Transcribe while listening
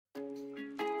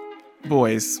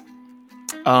Boys,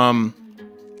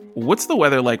 what's the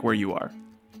weather like where you are?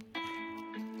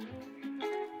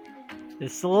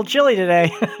 It's a little chilly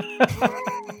today.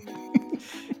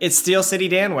 It's Steel City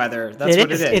Dan weather. That's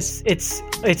what it is.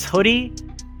 It's hoodie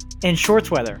and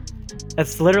shorts weather.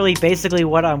 That's literally basically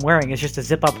what I'm wearing. It's just a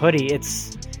zip up hoodie.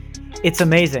 It's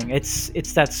amazing.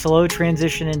 It's that slow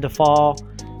transition into fall.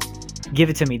 Give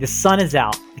it to me. The sun is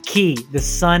out. The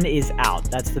sun is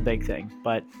out. That's the big thing.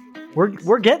 But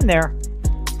we're getting there.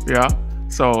 Yeah.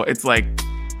 So it's like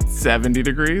 70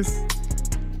 degrees.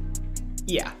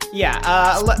 Yeah.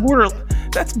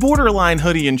 That's borderline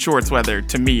hoodie and shorts weather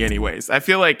to me anyways. I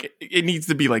feel like it needs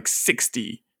to be like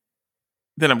 60.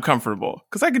 Then I'm comfortable.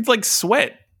 Because I could like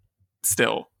sweat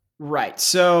still. Right.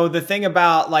 So the thing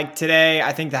about like today,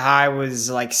 I think the high was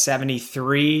like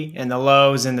 73 and the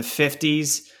lows in the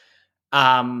 50s.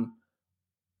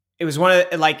 It was one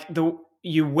of like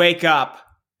you wake up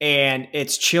and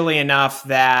it's chilly enough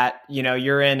that, you know,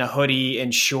 you're in a hoodie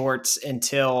and shorts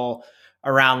until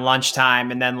around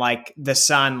lunchtime. And then like the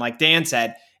sun, like Dan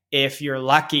said, if you're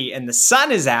lucky and the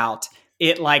sun is out,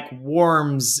 it like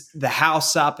warms the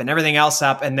house up and everything else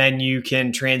up. And then you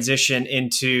can transition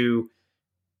into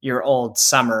your old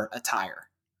summer attire.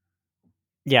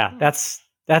 Yeah, that's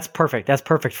perfect. That's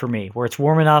perfect for me. Where it's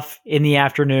warm enough in the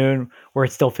afternoon, where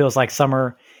it still feels like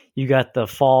summer. You got the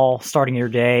fall starting your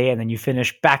day, and then you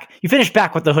finish back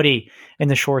with the hoodie and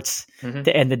the shorts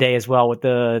to end the day as well, with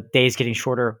the days getting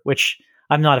shorter, which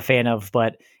I'm not a fan of.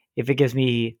 But if it gives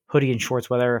me hoodie and shorts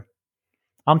weather,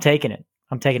 I'm taking it.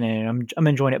 And I'm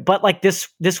enjoying it. But like this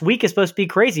week is supposed to be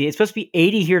crazy. It's supposed to be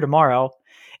 80 here tomorrow,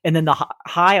 and then the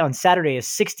high on Saturday is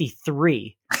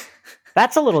 63.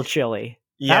 That's a little chilly.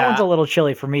 Yeah. That one's a little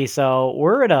chilly for me. So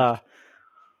we're in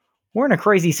a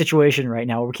crazy situation right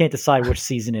now where we can't decide which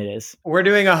season it is. We're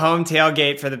doing a home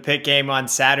tailgate for the Pitt game on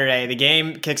Saturday. The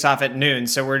game kicks off at noon.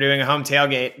 So we're doing a home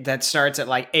tailgate that starts at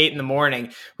like 8 a.m.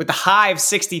 with the high of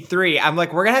 63. I'm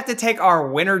like, we're going to have to take our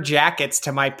winter jackets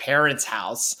to my parents'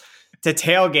 house to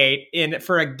tailgate in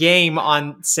for a game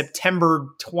on September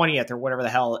 20th or whatever the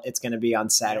hell it's going to be on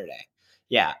Saturday.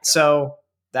 Yeah. So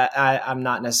that I'm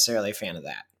not necessarily a fan of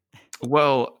that.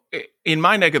 Well, in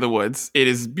my neck of the woods, it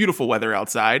is beautiful weather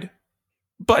outside,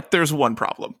 but there's one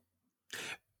problem.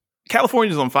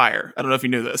 California's on fire. I don't know if you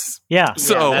knew this. Yeah.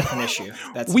 So that's an issue.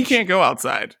 We can't go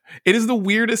outside. It is the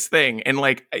weirdest thing. And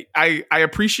like, I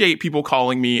appreciate people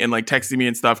calling me and like texting me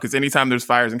and stuff, because anytime there's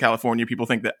fires in California, people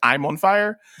think that I'm on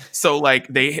fire. So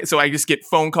like so I just get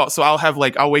phone calls. So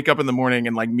I'll wake up in the morning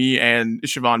and like me and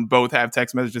Siobhan both have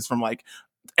text messages from like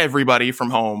everybody from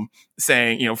home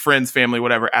saying, you know, friends, family,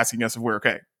 whatever, asking us if we're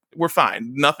okay. We're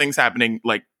fine. Nothing's happening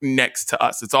like next to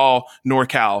us. It's all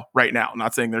NorCal right now.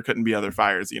 Not saying there couldn't be other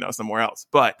fires, you know, somewhere else,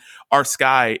 but our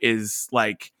sky is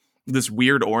like this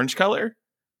weird orange color,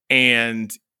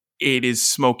 and it is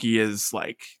smoky as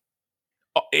like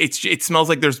it smells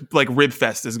like there's like Rib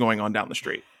Fest is going on down the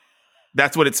street.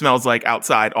 That's what it smells like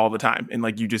outside all the time, and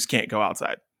like you just can't go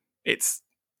outside. It's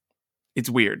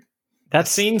weird. I've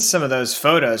seen some of those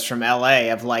photos from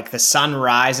LA of like the sun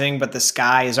rising, but the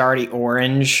sky is already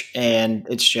orange, and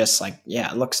it's just like,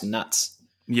 yeah, it looks nuts.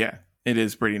 Yeah, it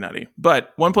is pretty nutty.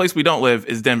 But one place we don't live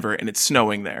is Denver, and it's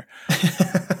snowing there.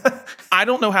 I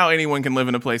don't know how anyone can live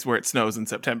in a place where it snows in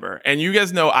September. And you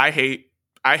guys know I hate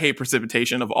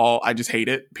precipitation of all. I just hate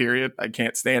it, period. I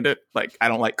can't stand it. Like, I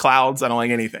don't like clouds. I don't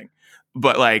like anything.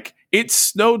 But like, it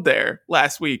snowed there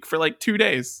last week for like 2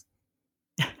 days.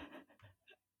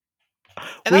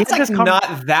 And that's like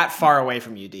not that far away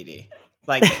from you, DD.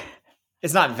 Like,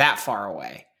 it's not that far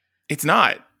away. It's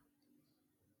not.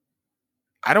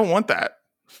 I don't want that.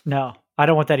 No, I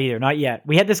don't want that either. Not yet.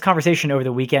 We had this conversation over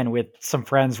the weekend with some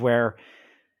friends where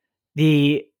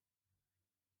the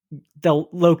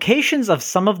locations of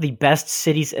some of the best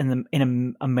cities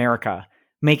in America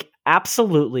make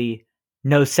absolutely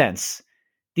no sense.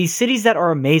 These cities that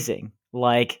are amazing,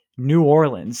 like New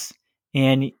Orleans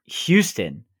and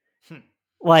Houston,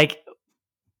 like,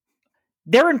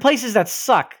 they're in places that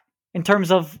suck in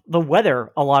terms of the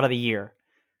weather a lot of the year.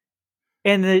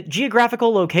 And the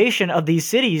geographical location of these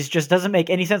cities just doesn't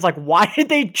make any sense. Like, why did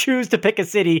they choose to pick a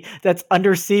city that's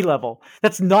under sea level?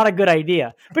 That's not a good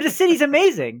idea. But the city's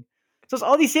amazing. So it's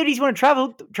all these cities you want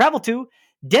to travel to.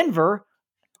 Denver,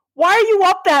 why are you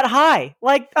up that high?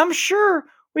 Like, I'm sure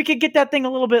we could get that thing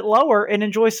a little bit lower and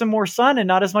enjoy some more sun and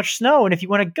not as much snow. And if you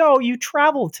want to go, you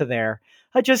travel to there.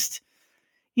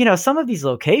 some of these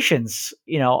locations,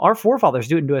 our forefathers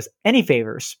didn't do us any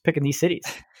favors picking these cities.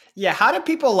 Yeah, how do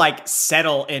people like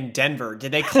settle in Denver?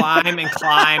 Did they climb and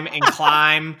climb and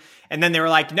climb? And then they were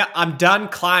like, no, I'm done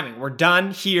climbing. We're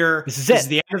done here. This is This it. is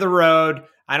the end of the road.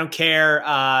 I don't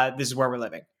care. This is where we're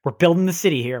living. We're building the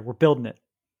city here. We're building it.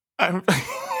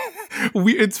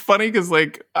 It's funny because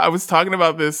like I was talking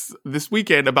about this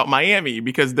weekend about Miami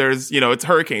because there's it's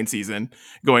hurricane season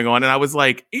going on, and I was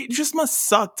like, it just must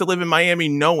suck to live in Miami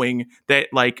knowing that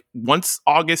like once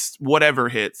August whatever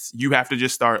hits, you have to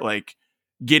just start like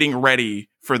getting ready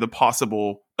for the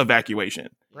possible evacuation.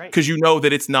 Right. Because you know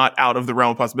that it's not out of the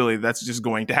realm of possibility that's just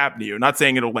going to happen to you. Not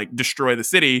saying it'll like destroy the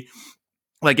city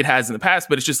like it has in the past,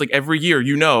 but it's just like every year,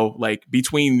 like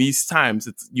between these times,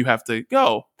 you have to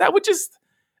go. That would just,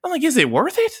 I'm like, is it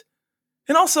worth it?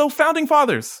 And also, founding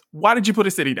fathers, why did you put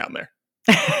a city down there?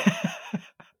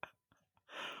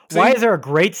 Why is there a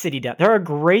great city down? There are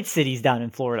great cities down in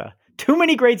Florida. Too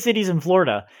many great cities in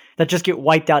Florida that just get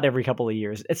wiped out every couple of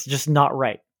years. It's just not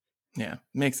right. Yeah,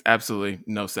 makes absolutely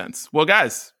no sense. Well,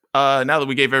 guys, now that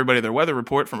we gave everybody their weather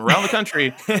report from around the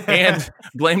country and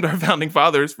blamed our founding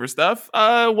fathers for stuff,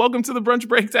 welcome to the Brunch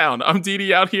Breakdown. I'm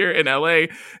Didi out here in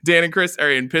LA. Dan and Chris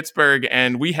are in Pittsburgh,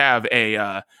 and we have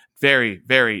a very,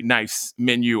 very nice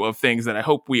menu of things that I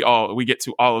hope we get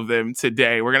to all of them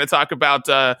today. We're going to talk about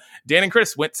Dan and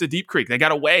Chris went to Deep Creek. They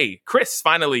got away. Chris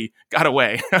finally got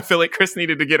away. I feel like Chris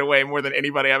needed to get away more than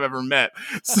anybody I've ever met.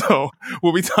 So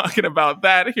we'll be talking about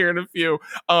that here in a few.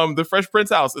 The Fresh Prince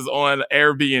house is on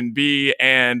Airbnb,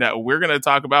 and we're going to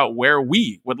talk about where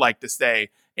we would like to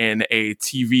stay in a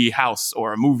TV house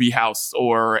or a movie house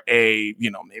or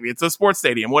maybe it's a sports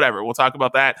stadium, whatever. We'll talk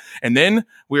about that. And then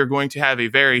we are going to have a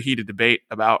very heated debate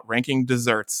about ranking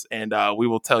desserts. And we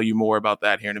will tell you more about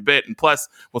that here in a bit. And plus,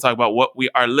 we'll talk about what we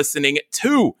are listening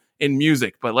to in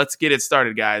music. But let's get it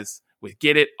started, guys, with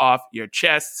Get It Off Your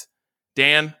Chest.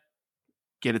 Dan,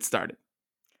 get it started.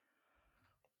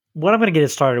 What I'm going to get it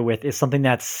started with is something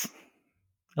that's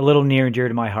a little near and dear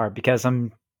to my heart because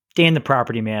I'm Dan the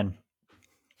property man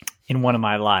in one of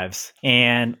my lives.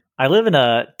 And I live in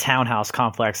a townhouse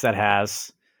complex that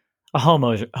has a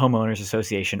homeowners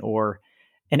association or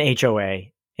an HOA.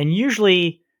 And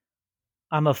usually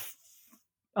I'm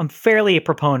fairly a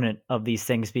proponent of these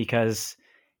things because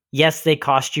yes, they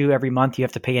cost you every month. You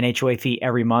have to pay an HOA fee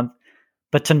every month,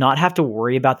 but to not have to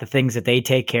worry about the things that they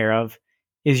take care of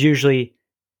is usually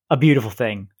a beautiful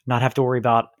thing. Not have to worry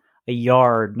about a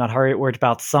yard, not worried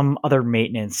about some other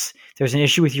maintenance. There's an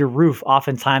issue with your roof.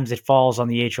 Oftentimes it falls on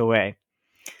the HOA.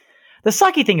 The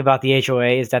sucky thing about the HOA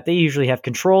is that they usually have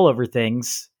control over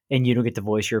things and you don't get to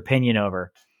voice your opinion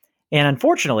over. And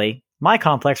unfortunately, my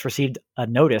complex received a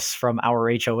notice from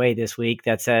our HOA this week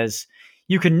that says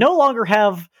you can no longer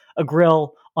have a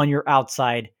grill on your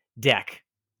outside deck.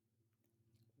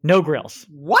 No grills.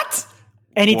 What?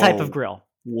 Any type of grill.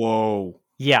 Whoa.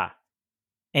 Yeah.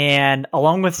 And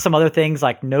along with some other things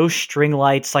like no string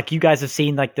lights, like you guys have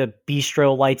seen like the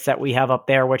bistro lights that we have up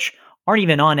there, which aren't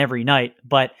even on every night.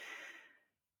 But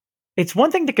it's one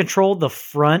thing to control the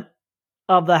front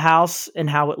of the house and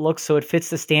how it looks so it fits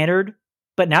the standard.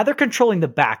 But now they're controlling the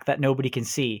back that nobody can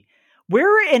see.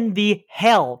 Where in the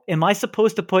hell am I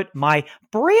supposed to put my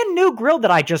brand new grill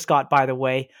that I just got, by the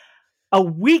way, a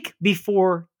week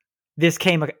before this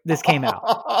came out?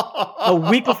 A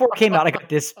week before it came out, I got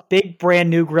this big brand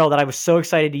new grill that I was so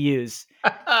excited to use.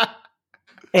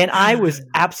 And I was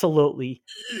absolutely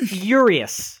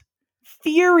furious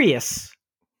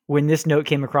when this note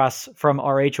came across from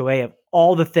our HOA of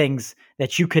all the things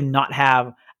that you cannot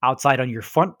have outside on your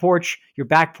front porch, your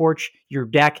back porch, your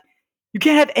deck. You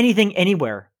can't have anything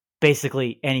anywhere,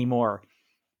 basically, anymore.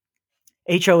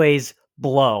 HOAs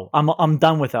blow. I'm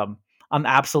done with them. I'm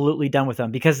absolutely done with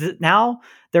them because now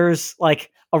there's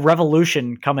like a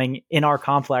revolution coming in our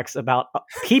complex about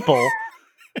people.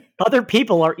 Other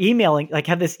people are emailing, like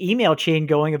have this email chain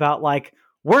going about like,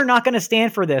 we're not going to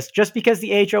stand for this. Just because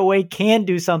the HOA can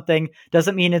do something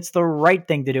doesn't mean it's the right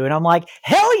thing to do. And I'm like,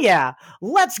 hell yeah,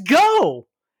 let's go.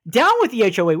 Down with the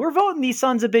HOA. We're voting these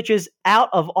sons of bitches out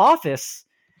of office.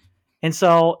 And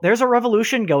so there's a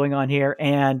revolution going on here.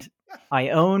 And I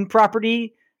own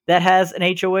property that has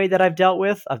an HOA that I've dealt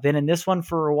with. I've been in this one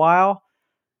for a while.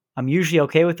 I'm usually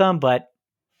okay with them, but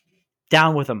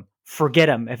down with them. Forget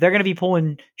them. If they're going to be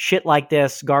pulling shit like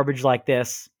this, garbage like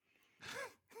this,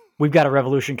 we've got a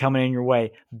revolution coming in your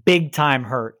way. Big time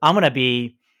hurt. I'm going to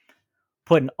be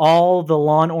putting all the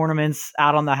lawn ornaments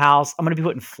out on the house. I'm going to be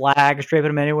putting flags, draping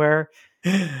them anywhere.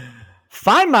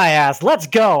 Find my ass. Let's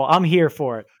go. I'm here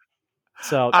for it.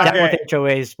 So down with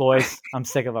HOAs, boys. I'm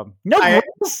sick of them. No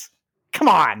grills? Come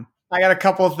on. I got a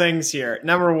couple of things here.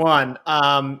 Number one,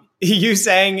 you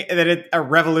saying that a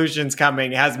revolution's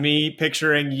coming has me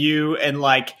picturing you and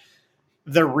like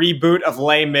the reboot of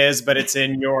Les Mis, but it's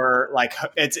in your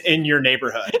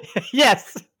neighborhood.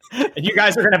 Yes. And you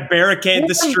guys are going to barricade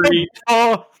the street.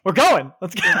 Oh, we're going.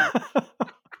 Let's go.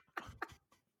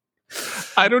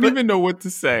 I don't even know what to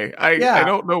say. I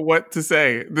don't know what to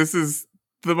say. This is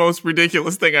the most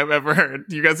ridiculous thing I've ever heard.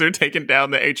 You guys are taking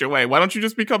down the HOA. Why don't you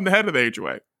just become the head of the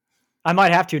HOA? I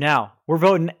might have to now. We're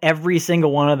voting every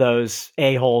single one of those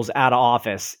a-holes out of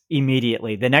office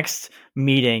immediately. The next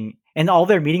meeting, and all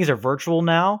their meetings are virtual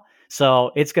now, so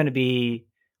it's going to be,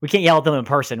 we can't yell at them in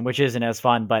person, which isn't as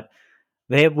fun, but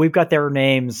we've got their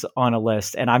names on a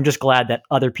list, and I'm just glad that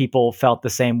other people felt the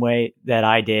same way that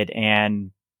I did, and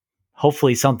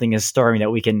hopefully something is stirring that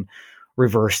we can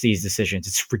reverse these decisions.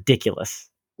 It's ridiculous.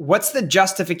 What's the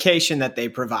justification that they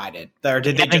provided? Or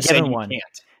did they just say you can't?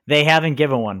 They haven't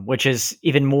given one, which is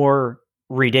even more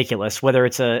ridiculous. Whether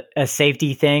it's a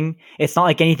safety thing, it's not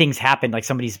like anything's happened, like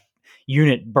somebody's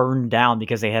unit burned down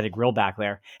because they had a grill back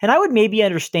there. And I would maybe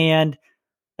understand,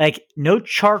 like, no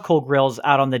charcoal grills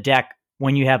out on the deck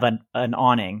when you have an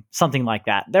awning, something like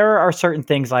that. There are certain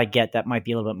things I get that might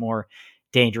be a little bit more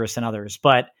dangerous than others.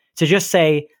 But to just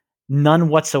say none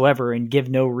whatsoever and give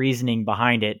no reasoning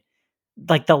behind it,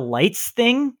 like the lights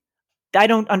thing, I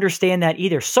don't understand that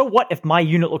either. So what if my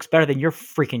unit looks better than your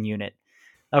freaking unit?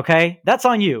 Okay, that's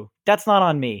on you. That's not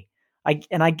on me.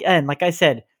 And like I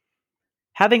said,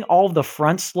 having all of the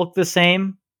fronts look the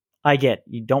same, I get.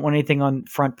 You don't want anything on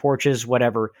front porches,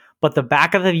 whatever. But the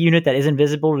back of the unit that isn't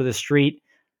visible to the street,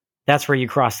 that's where you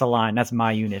cross the line. That's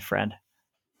my unit, friend.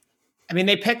 I mean,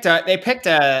 they picked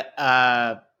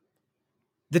the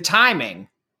timing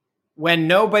when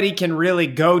nobody can really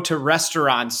go to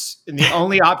restaurants, and the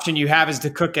only option you have is to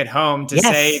cook at home, to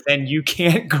say then you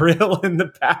can't grill in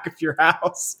the back of your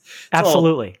house.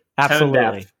 Absolutely.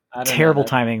 Terrible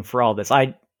timing for all this.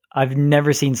 I've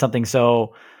never seen something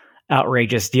so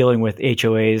outrageous dealing with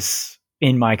HOAs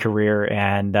in my career,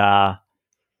 and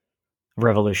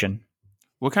revolution.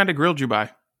 What kind of grill did you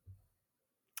buy?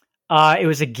 It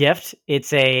was a gift.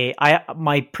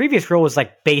 My previous grill was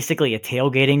like basically a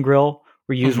tailgating grill.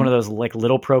 We used one of those like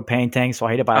little propane tanks, so I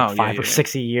had to buy 5 or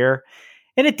 6 a year,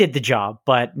 and it did the job.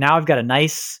 But now I've got a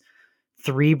nice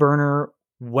 3-burner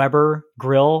Weber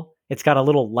grill. It's got a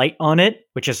little light on it,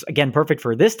 which is again perfect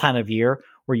for this time of year,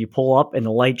 where you pull up and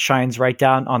the light shines right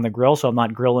down on the grill, so I'm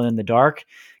not grilling in the dark.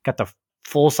 Got the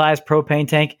full size propane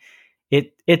tank.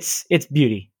 It's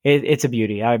beauty. It's a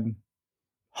beauty. I'm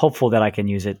hopeful that I can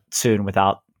use it soon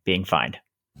without being fined.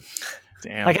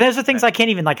 Damn. Like, there's the things I can't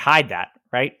even like hide that,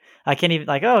 right? I can't even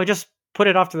like, just put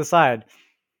it off to the side.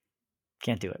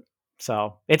 Can't do it.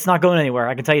 So it's not going anywhere.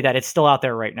 I can tell you that. It's still out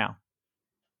there right now.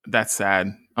 That's sad.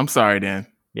 I'm sorry, Dan.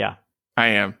 Yeah. I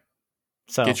am.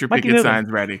 So get your picket signs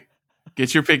ready.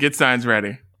 Get your picket signs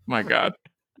ready. My God.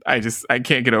 I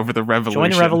can't get over the revolution.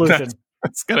 Join the revolution.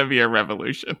 That's going to be a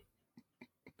revolution.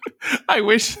 I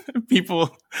wish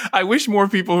more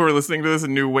people who are listening to this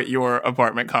knew what your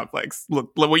apartment complex look,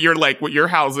 what your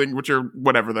housing, what your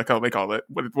whatever they call it,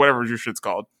 whatever your shit's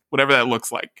called, whatever that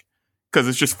looks like. Because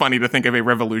it's just funny to think of a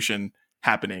revolution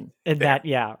happening. And that,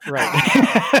 yeah,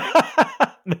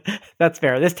 right. That's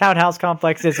fair. This townhouse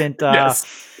complex isn't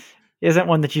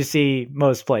one that you see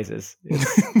most places.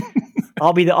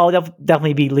 I'll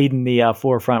definitely be leading the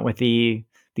forefront with the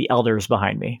elders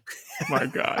behind me. My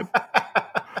God.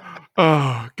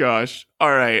 Oh gosh. All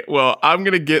right. Well, I'm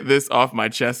going to get this off my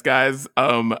chest, guys.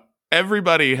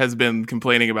 Everybody has been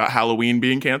complaining about Halloween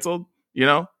being canceled,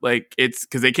 like it's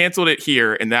because they canceled it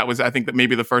here. And that was, I think, that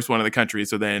maybe the first one in the country.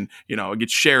 So then, it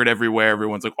gets shared everywhere.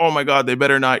 Everyone's like, oh my God, they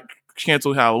better not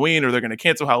cancel Halloween, or they're going to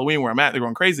cancel Halloween where I'm at. They're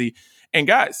going crazy. And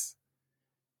guys,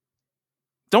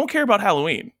 don't care about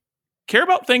Halloween. Care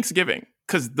about Thanksgiving,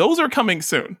 because those are coming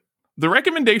soon. The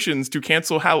recommendations to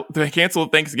cancel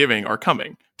Thanksgiving are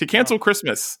coming. To cancel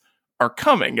Christmas are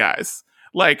coming, guys.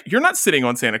 Like, you're not sitting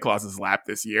on Santa Claus's lap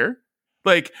this year.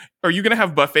 Like, are you going to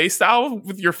have buffet style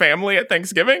with your family at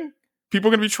Thanksgiving? People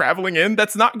are going to be traveling in?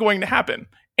 That's not going to happen.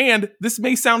 And this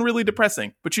may sound really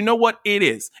depressing, but you know what? It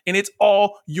is. And it's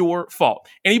all your fault.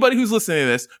 Anybody who's listening to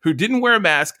this who didn't wear a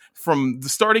mask from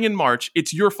starting in March,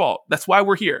 it's your fault. That's why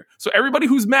we're here. So everybody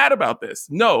who's mad about this,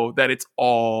 know that it's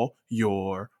all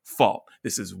your fault.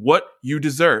 This is what you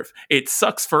deserve. It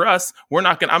sucks for us. I'm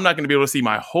not going to be able to see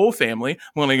my whole family.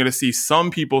 I'm only going to see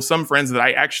some people, some friends that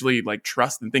I actually like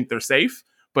trust and think they're safe.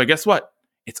 But guess what?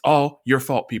 It's all your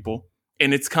fault, people.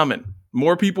 And it's coming.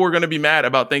 More people are going to be mad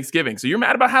about Thanksgiving. So you're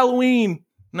mad about Halloween.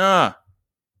 Nah.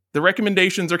 The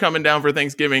recommendations are coming down for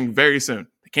Thanksgiving very soon.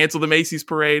 They cancel the Macy's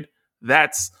parade.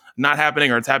 that's not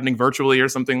happening, or it's happening virtually or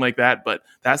something like that, but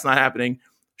that's not happening.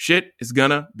 Shit is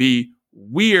gonna be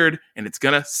weird and it's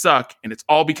gonna suck. And it's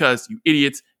all because you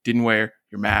idiots didn't wear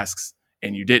your masks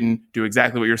and you didn't do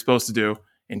exactly what you're supposed to do,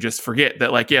 and just forget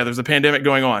that, like, yeah, there's a pandemic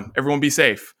going on. Everyone be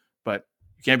safe, but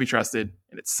you can't be trusted,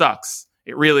 and it sucks.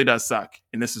 It really does suck.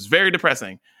 And this is very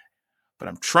depressing, but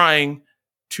I'm trying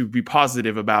to be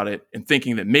positive about it and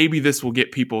thinking that maybe this will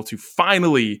get people to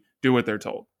finally do what they're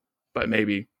told. But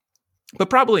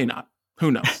probably not.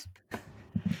 Who knows?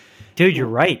 Dude, you're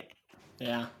right.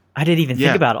 Yeah. I didn't even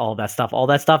think about all that stuff. All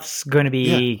that stuff's going to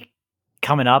be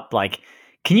coming up. Like,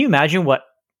 can you imagine what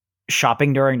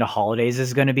shopping during the holidays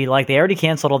is going to be like? They already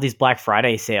canceled all these Black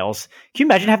Friday sales. Can you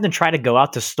imagine having to try to go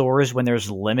out to stores when there's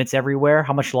limits everywhere?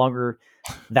 How much longer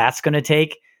that's going to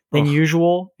take than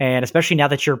usual? And especially now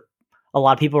that a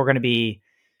lot of people are going to be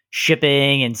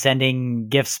shipping and sending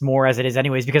gifts more as it is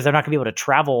anyways, because they're not going to be able to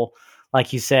travel.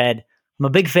 Like you said, I'm a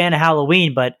big fan of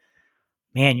Halloween, but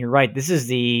man, you're right. This is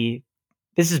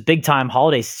big time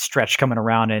holiday stretch coming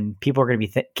around, and people are going to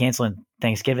be canceling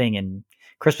Thanksgiving and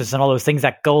Christmas and all those things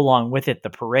that go along with it. The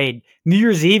parade, New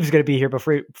Year's Eve is going to be here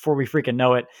before we freaking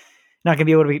know it. Not going to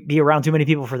be able to be around too many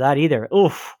people for that either.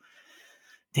 Oof.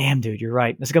 Damn, dude, you're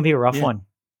right. This is going to be a rough one.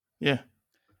 Yeah.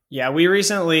 Yeah, we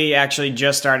recently actually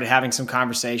just started having some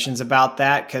conversations about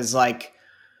that, because like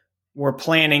we're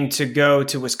planning to go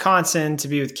to Wisconsin to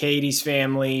be with Katie's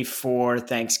family for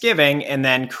Thanksgiving, and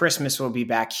then Christmas will be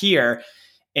back here.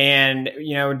 And,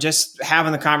 just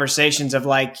having the conversations of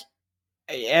like,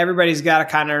 everybody's got to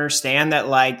kind of understand that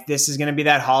like this is going to be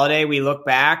that holiday we look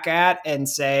back at and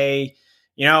say,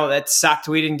 that sucked.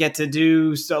 We didn't get to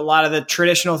do a lot of the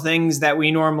traditional things that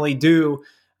we normally do.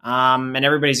 And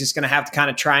everybody's just going to have to kind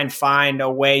of try and find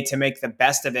a way to make the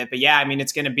best of it. But yeah, I mean,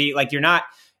 it's going to be like,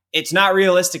 it's not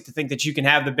realistic to think that you can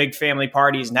have the big family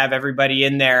parties and have everybody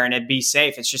in there and it'd be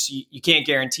safe. It's just, you can't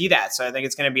guarantee that. So I think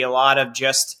it's going to be a lot of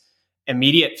just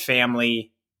immediate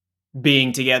family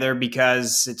being together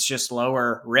because it's just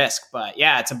lower risk. But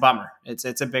yeah, it's a bummer. It's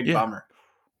a big bummer.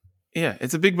 Yeah,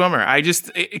 it's a big bummer.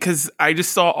 Because I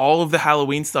just saw all of the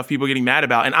Halloween stuff people getting mad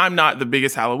about, and I'm not the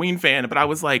biggest Halloween fan, but I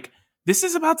was like, this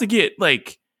is about to get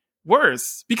like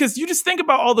worse, because you just think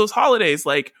about all those holidays,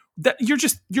 like that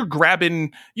you're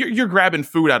grabbing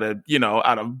food out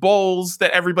of bowls that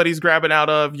everybody's grabbing out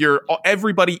of.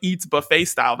 Everybody eats buffet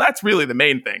style. That's really the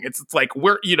main thing. It's like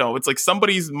it's like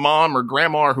somebody's mom or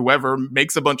grandma or whoever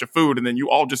makes a bunch of food, and then you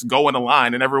all just go in a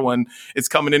line, and everyone is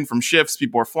coming in from shifts.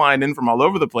 People are flying in from all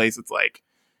over the place. It's like,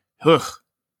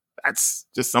 that's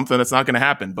just something that's not going to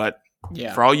happen. But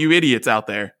for all you idiots out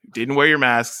there who didn't wear your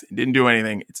masks and didn't do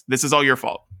anything, this is all your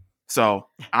fault. So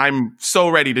I'm so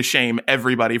ready to shame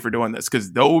everybody for doing this,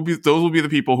 because those will be the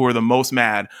people who are the most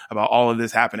mad about all of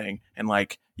this happening. And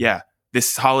like, yeah,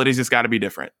 this holiday's just got to be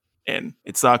different, and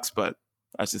it sucks, but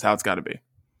that's just how it's got to be.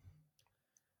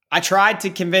 I tried to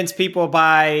convince people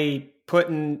by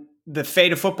putting the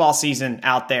fate of football season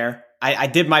out there. I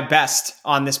did my best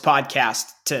on this podcast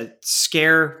to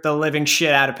scare the living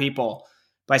shit out of people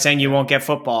by saying you won't get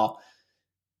football.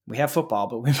 We have football,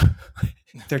 but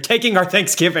they're taking our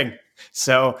Thanksgiving.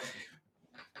 So,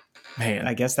 man,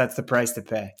 I guess that's the price to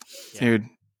pay. Dude,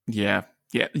 yeah.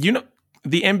 The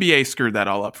NBA screwed that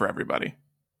all up for everybody.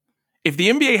 If the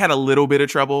NBA had a little bit of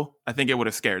trouble, I think it would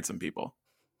have scared some people.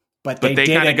 But they did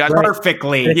it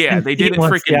perfectly. Yeah, they did it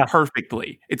freaking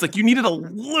perfectly. It's like you needed a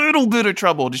little bit of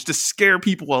trouble just to scare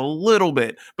people a little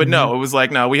bit. But no, it was like,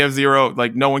 no, we have zero.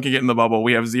 Like, no one can get in the bubble.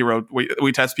 We have zero.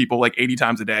 We test people like 80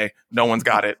 times a day. No one's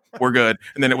got it. We're good.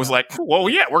 And then it was like, well,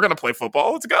 yeah, we're going to play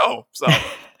football. Let's go. So,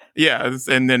 yeah.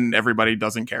 And then everybody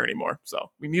doesn't care anymore. So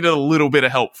we needed a little bit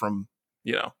of help from,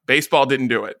 baseball didn't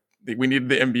do it. We needed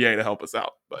the NBA to help us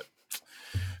out. But,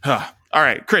 all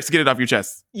right, Chris, get it off your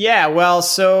chest. Yeah, well,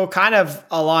 so kind of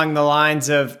along the lines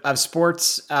of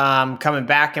sports coming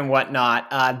back and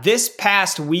whatnot, this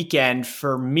past weekend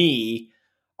for me,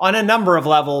 on a number of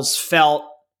levels, felt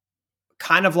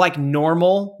kind of like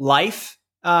normal life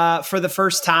for the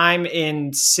first time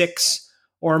in 6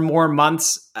 or more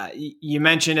months. You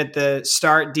mentioned at the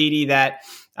start, Didi, that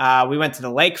we went to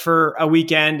the lake for a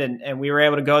weekend and we were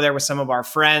able to go there with some of our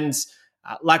friends.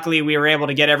 Luckily, we were able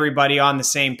to get everybody on the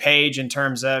same page in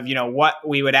terms of, what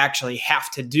we would actually have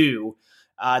to do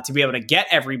to be able to get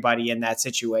everybody in that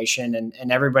situation.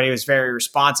 And everybody was very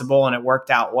responsible and it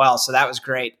worked out well. So that was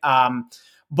great.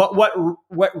 But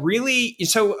what really,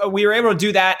 so we were able to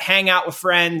do that, hang out with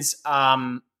friends,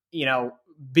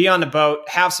 be on the boat,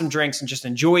 have some drinks and just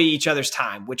enjoy each other's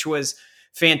time, which was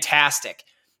fantastic.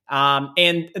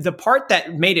 And the part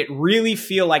that made it really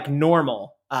feel like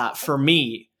normal for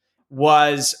me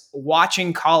was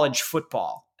watching college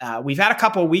football. We've had a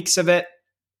couple of weeks of it,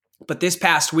 but this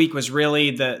past week was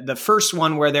really the first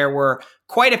one where there were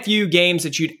quite a few games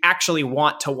that you'd actually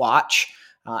want to watch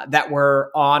that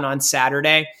were on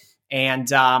Saturday.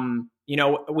 And,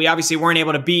 we obviously weren't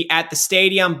able to be at the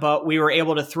stadium, but we were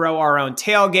able to throw our own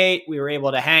tailgate. We were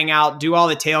able to hang out, do all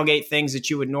the tailgate things that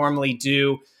you would normally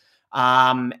do.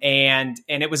 And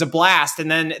it was a blast.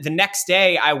 And then the next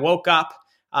day I woke up,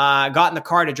 got in the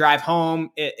car to drive home.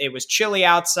 It was chilly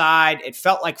outside. It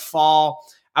felt like fall.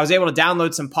 I was able to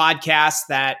download some podcasts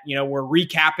that, were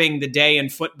recapping the day in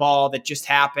football that just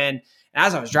happened. And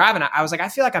as I was driving, I was like, I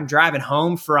feel like I'm driving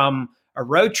home from a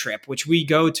road trip, which we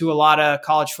go to a lot of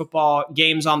college football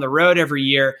games on the road every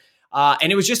year.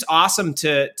 And it was just awesome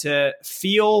to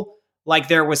feel like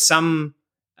there was some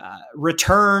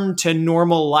return to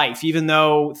normal life, even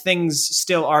though things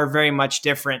still are very much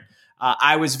different.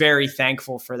 I was very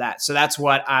thankful for that. So that's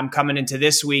what I'm coming into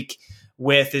this week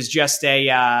with, is just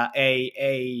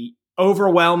a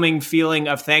overwhelming feeling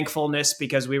of thankfulness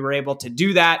because we were able to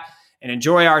do that and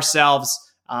enjoy ourselves.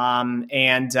 Feel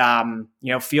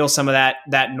some of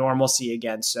that normalcy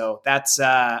again. So that's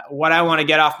what I want to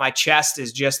get off my chest,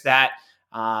 is just that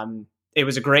it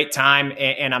was a great time,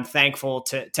 and I'm thankful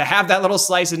to have that little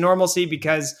slice of normalcy,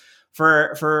 because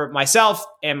for myself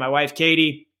and my wife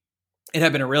Katie, it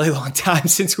had been a really long time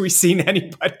since we've seen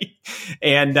anybody,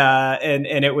 and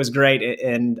it was great.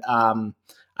 And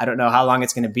I don't know how long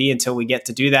it's going to be until we get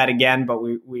to do that again, but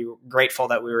we were grateful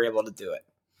that we were able to do it.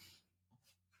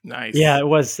 Nice. Yeah, that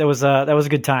was a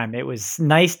good time. It was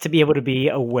nice to be able to be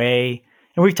away.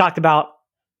 And we've talked about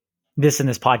this in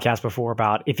this podcast before,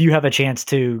 about if you have a chance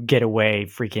to get away,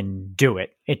 freaking do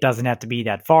it. It doesn't have to be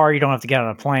that far. You don't have to get on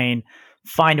a plane.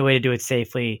 Find a way to do it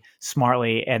safely,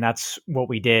 smartly. And that's what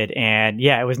we did. And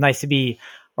yeah, it was nice to be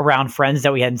around friends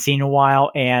that we hadn't seen in a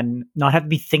while and not have to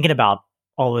be thinking about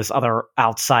all this other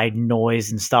outside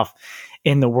noise and stuff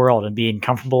in the world, and being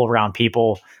comfortable around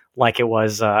people like it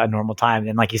was a normal time.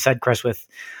 And like you said, Chris, with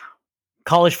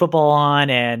college football on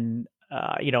and,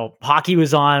 hockey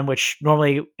was on, which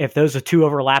normally if those are two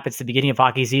overlap, it's the beginning of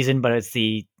hockey season, but it's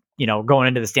the, going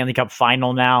into the Stanley Cup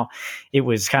final now. It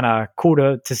was kind of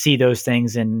cool to see those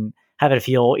things and have it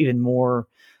feel even more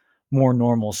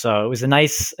normal. So it was a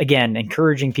nice, again,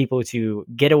 encouraging people to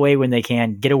get away when they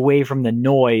can, get away from the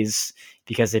noise,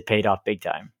 because it paid off big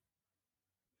time.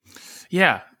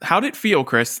 Yeah. How did it feel,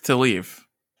 Chris, to leave?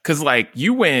 Because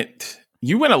you went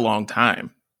a long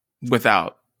time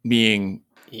without being.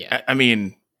 Yeah. I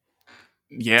mean,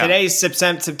 yeah. Today's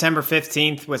September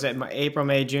 15th. Was it April,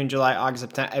 May, June, July, August,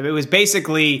 September? It was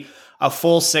basically a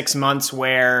full 6 months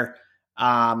where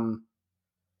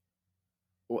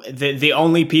the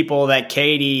only people that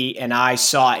Katie and I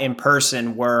saw in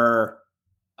person were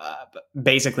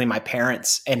basically my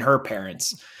parents and her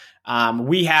parents.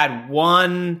 We had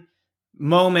one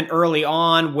moment early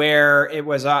on where it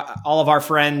was all of our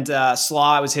friend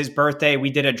Slaw. It was his birthday.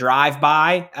 We did a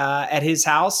drive-by at his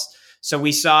house. So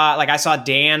I saw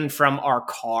Dan from our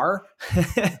car.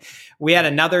 We had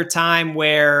another time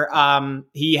where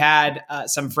he had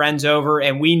some friends over,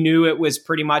 and we knew it was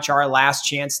pretty much our last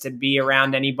chance to be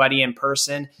around anybody in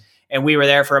person. And we were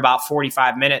there for about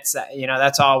 45 minutes.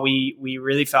 That's all we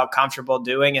really felt comfortable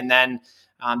doing. And then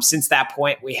since that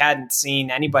point, we hadn't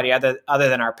seen anybody other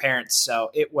than our parents.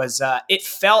 So it was, it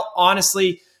felt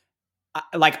honestly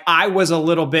like I was a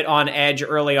little bit on edge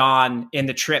early on in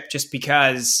the trip, just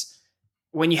because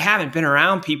when you haven't been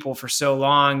around people for so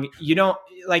long, you don't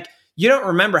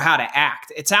remember how to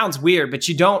act. It sounds weird, but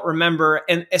you don't remember.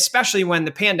 And especially when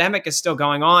the pandemic is still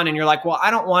going on and you're like, well,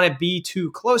 I don't want to be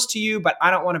too close to you, but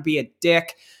I don't want to be a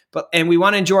dick, and we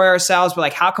want to enjoy ourselves.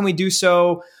 But how can we do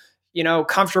so,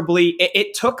 comfortably?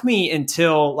 It took me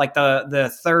until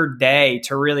the third day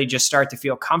to really just start to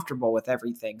feel comfortable with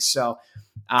everything. So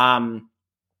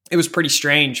it was pretty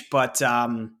strange, but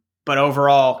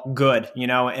overall good,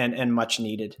 and much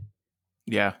needed.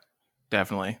 Yeah,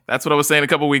 definitely. That's what I was saying a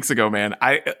couple weeks ago, man.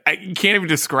 I can't even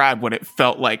describe what it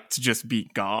felt like to just be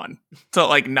gone.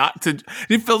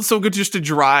 It felt so good just to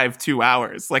drive 2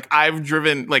 hours. I've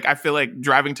driven, I feel like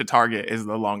driving to Target is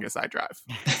the longest I drive.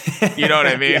 You know what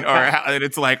I mean? Yeah. And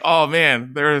it's oh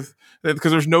man, because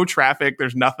there's no traffic,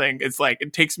 there's nothing. It's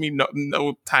it takes me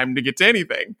no time to get to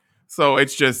anything. So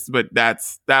it's just, but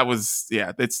it's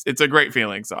a great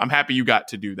feeling. So I'm happy you got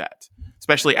to do that,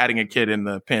 especially adding a kid in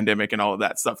the pandemic and all of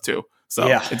that stuff too. So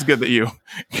It's good that you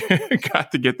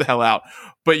got to get the hell out.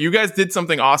 But you guys did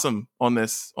something awesome on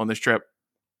this trip.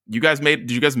 Did you guys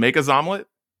make a omelet?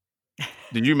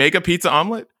 Did you make a pizza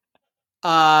omelet?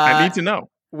 I need to know.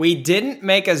 We didn't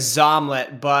make a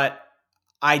omelet, but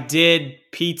I did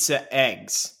pizza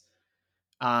eggs,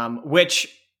 which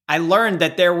I learned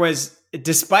that there was,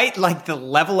 despite like the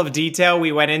level of detail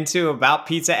we went into about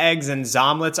pizza eggs and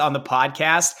omelets on the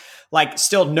podcast, like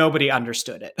still nobody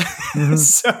understood it.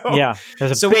 Yeah,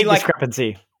 there's a big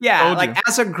discrepancy. Yeah, like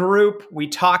as a group, we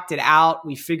talked it out.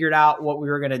 We figured out what we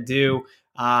were going to do.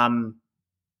 And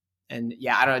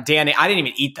yeah, I don't know. Dan, I didn't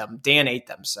even eat them. Dan ate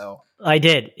them. So I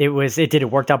did. It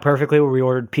worked out perfectly where we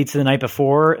ordered pizza the night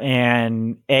before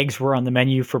and eggs were on the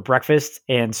menu for breakfast.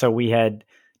 And so we had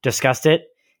discussed it.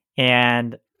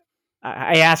 And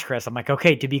I asked Chris, I'm like,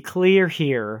 okay, to be clear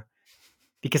here,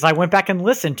 because I went back and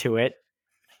listened to it.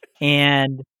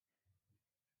 And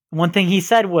one thing he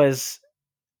said was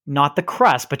not the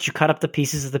crust, but you cut up the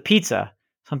pieces of the pizza.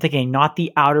 So I'm thinking not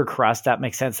the outer crust. That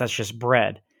makes sense. That's just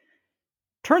bread.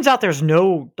 Turns out there's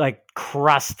no like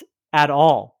crust at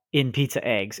all in pizza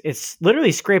eggs. It's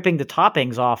literally scraping the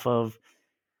toppings off of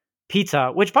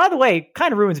pizza, which by the way,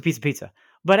 kind of ruins a piece of pizza.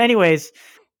 But anyways,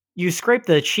 you scrape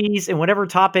the cheese and whatever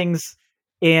toppings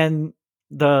and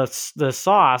the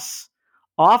sauce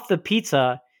off the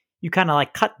pizza. You kind of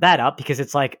like cut that up because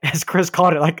it's like, as Chris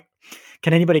called it, like,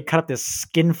 can anybody cut up this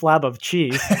skin flab of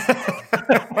cheese?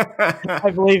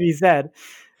 I believe he said.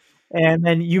 And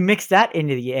then you mix that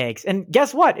into the eggs. And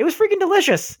guess what? It was freaking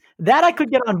delicious. That I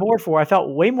could get on board for. I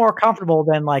felt way more comfortable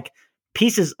than like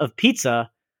pieces of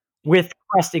pizza with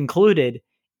crust included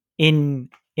in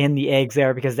the eggs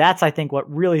there, because that's, I think, what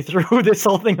really threw this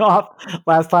whole thing off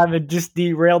last time and just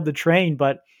derailed the train.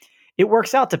 But it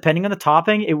works out depending on the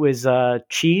topping. It was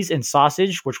cheese and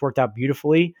sausage, which worked out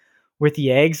beautifully with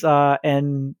the eggs.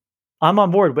 And I'm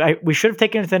on board. We should have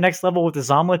taken it to the next level with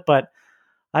the omelet, but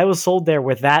I was sold there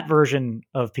with that version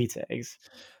of pizza eggs.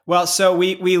 Well, so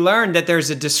we learned that there's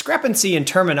a discrepancy in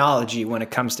terminology when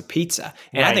it comes to pizza.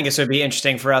 And I think this would be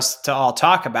interesting for us to all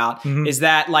talk about, is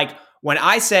that like when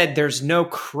I said there's no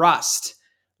crust,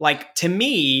 like to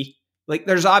me, like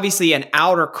there's obviously an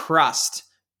outer crust,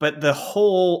 but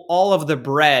all of the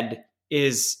bread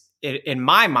is, in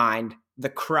my mind, the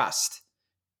crust.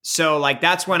 So like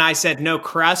that's when I said no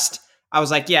crust. I was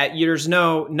like, yeah, there's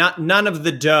none of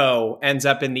the dough ends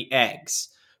up in the eggs.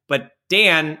 But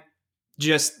Dan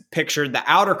just pictured the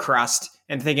outer crust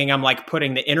and thinking I'm like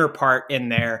putting the inner part in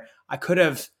there. I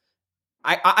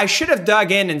should have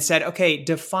dug in and said, okay,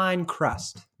 define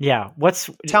crust. Yeah.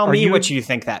 Tell me what you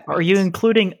think that means. Are you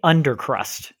including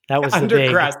undercrust? That was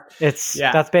undercrust.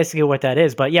 That's basically what that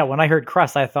is. But yeah, when I heard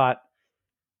crust, I thought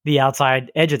the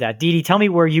outside edge of that. Didi, tell me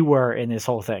where you were in this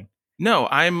whole thing. No,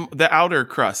 I'm the outer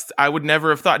crust. I would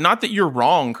never have thought. Not that you're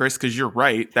wrong, Chris, because you're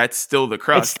right. That's still the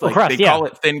crust. It's the crust, they call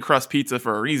it thin crust pizza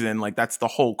for a reason. Like that's the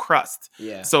whole crust.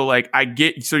 Yeah. So like I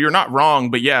get. So you're not wrong,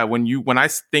 but yeah, when I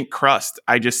think crust,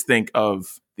 I just think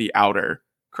of the outer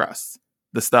crust,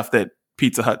 the stuff that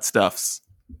Pizza Hut stuffs.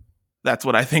 That's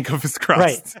what I think of as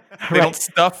crust. Right. They don't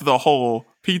stuff the whole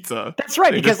pizza. That's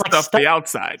right, they because just like stuff the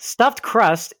outside. Stuffed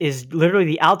crust is literally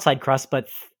the outside crust, but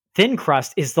thin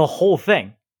crust is the whole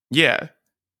thing. Yeah.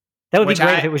 That would be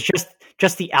great if it was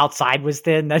just the outside was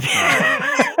thin. What the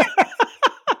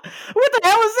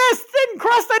hell is this? Thin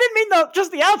crust? I didn't mean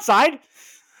just the outside.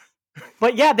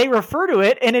 But yeah, they refer to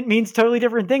it and it means totally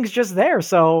different things just there.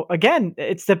 So again,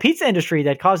 it's the pizza industry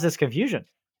that caused this confusion.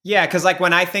 Yeah, because like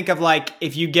when I think of like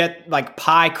if you get like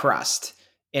pie crust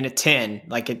in a tin,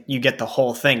 like you get the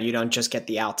whole thing. You don't just get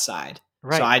the outside.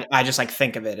 Right. So I just like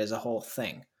think of it as a whole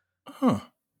thing. Huh.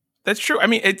 That's true. I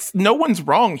mean, it's no one's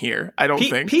wrong here. I don't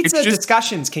think pizza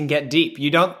discussions can get deep. You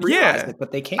don't realize it,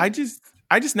 but they can. I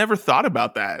just never thought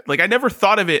about that. Like I never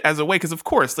thought of it as a way, because of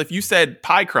course, if you said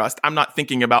pie crust, I'm not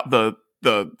thinking about the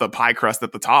pie crust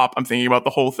at the top. I'm thinking about the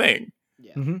whole thing.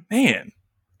 Yeah. Mm-hmm. Man,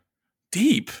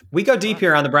 deep. We go deep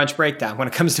here on the brunch breakdown when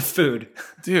it comes to food,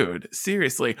 dude.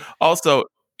 Seriously. Also,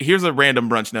 here's a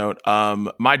random brunch note.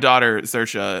 My daughter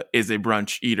Saoirse is a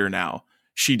brunch eater now.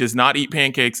 She does not eat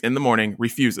pancakes in the morning,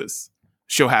 refuses.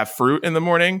 She'll have fruit in the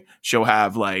morning. She'll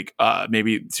have like,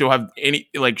 she'll have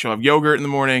yogurt in the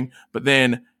morning. But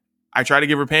then I try to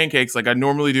give her pancakes like I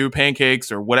normally do,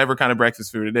 pancakes or whatever kind of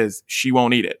breakfast food it is. She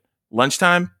won't eat it.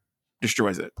 Lunchtime,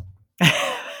 destroys it.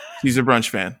 She's a brunch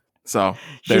fan. So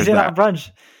she's in on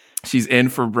brunch. She's in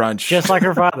for brunch. Just like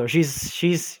her father.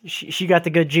 She got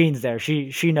the good genes there.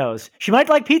 She knows. She might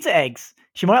like pizza eggs.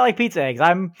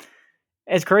 I'm,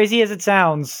 as crazy as it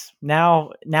sounds, now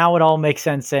it all makes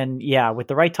sense. And yeah, with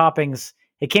the right toppings,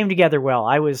 it came together well.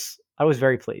 I was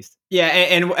very pleased. Yeah,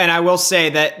 and I will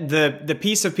say that the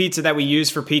piece of pizza that we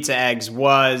used for pizza eggs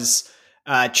was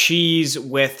cheese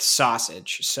with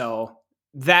sausage. So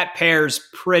that pairs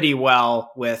pretty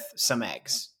well with some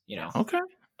eggs, you know.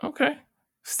 Okay.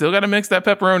 Still got to mix that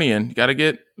pepperoni in. You got to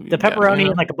get The pepperoni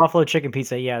and like a buffalo chicken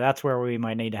pizza. Yeah, that's where we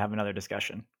might need to have another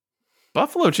discussion.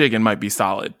 Buffalo chicken might be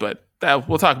solid, but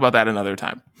we'll talk about that another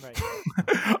time. Right.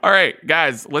 All right,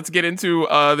 guys, let's get into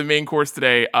the main course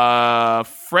today.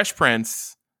 Fresh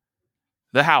Prince,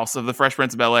 the house of the Fresh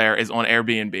Prince of Bel-Air is on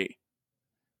Airbnb.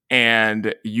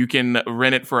 And you can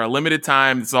rent it for a limited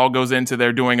time. This all goes into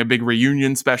they're doing a big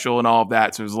reunion special and all of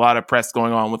that. So there's a lot of press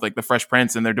going on with like the Fresh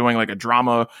Prince, and they're doing like a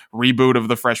drama reboot of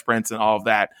the Fresh Prince and all of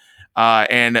that.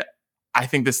 And I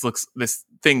think this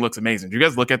thing looks amazing. Do you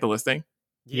guys look at the listing?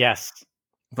 Yes.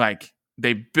 Like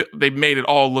they made it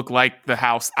all look like the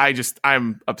house.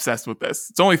 I'm obsessed with this.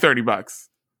 It's only $30,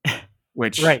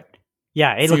 which right.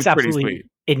 Yeah, it looks pretty absolutely sweet.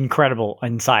 Incredible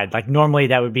inside. Like normally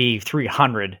that would be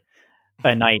 $300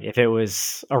 a night if it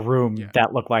was a room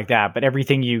that looked like that. But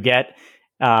everything you get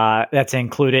that's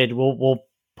included, we'll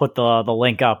put the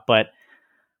link up. But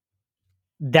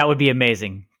that would be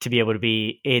amazing to be able to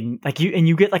be in like you, and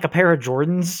you get like a pair of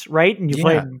Jordans, right? And you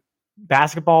play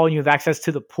basketball, and you have access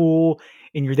to the pool,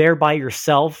 and you're there by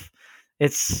yourself.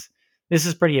 This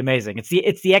is pretty amazing.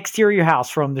 It's the exterior house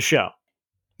from the show.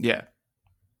 Yeah,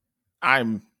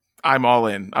 I'm all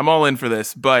in. I'm all in for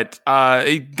this. But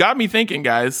it got me thinking,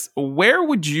 guys. Where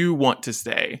would you want to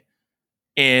stay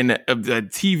in a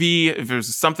TV? If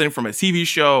there's something from a TV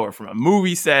show or from a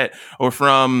movie set or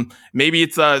from maybe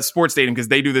it's a sports stadium, because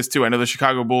they do this too. I know the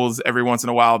Chicago Bulls every once in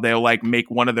a while they'll like make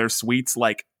one of their suites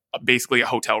like basically a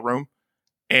hotel room.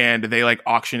 And they like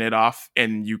auction it off,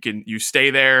 and you stay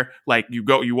there. Like you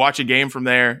watch a game from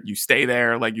there, you stay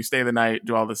there, like you stay the night,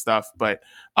 do all this stuff. But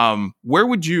where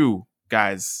would you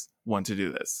guys want to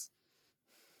do this?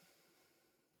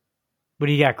 What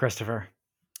do you got, Christopher?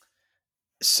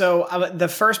 So the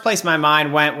first place my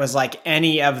mind went was like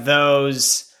any of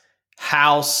those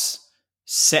house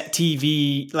set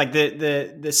TV, like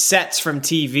the sets from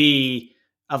TV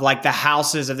of like the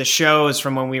houses of the shows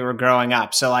from when we were growing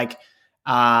up. So like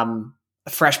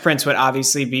Fresh Prince would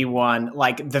obviously be one,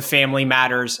 like the Family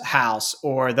Matters house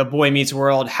or the Boy Meets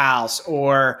World house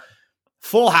or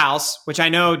Full House, which I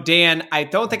know Dan, I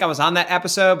don't think I was on that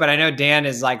episode, but I know Dan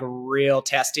is like real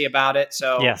testy about it.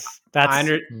 So yes, that's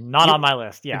not on my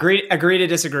list. Yeah. Agree to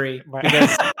disagree. Right.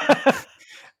 Because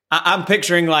I'm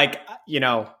picturing like,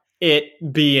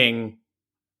 it being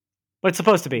what it's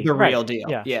supposed to be. The real deal.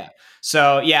 Yeah.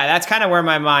 So yeah, that's kind of where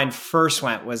my mind first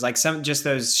went, was like just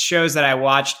those shows that I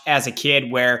watched as a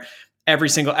kid where every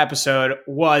single episode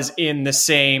was in the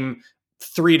same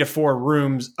 3 to 4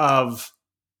 rooms of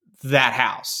that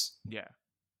house. Yeah.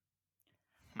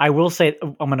 I will say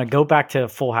I'm going to go back to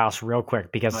Full House real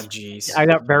quick because I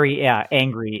got very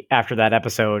angry after that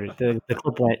episode. The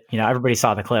clip went, everybody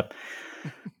saw the clip.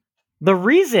 The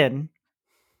reason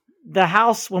the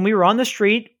house, when we were on the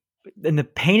street, and the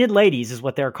Painted Ladies is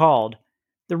what they're called,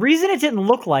 the reason it didn't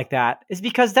look like that is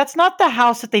because that's not the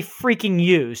house that they freaking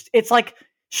used. It's like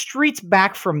streets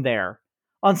back from there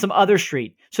on some other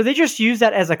street. So they just used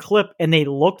that as a clip and they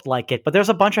looked like it. But there's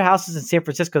a bunch of houses in San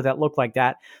Francisco that look like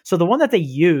that. So the one that they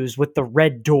used with the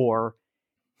red door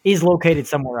is located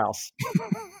somewhere else.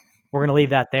 We're going to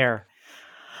leave that there.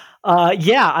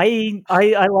 I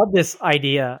love this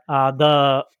idea.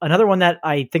 Another one that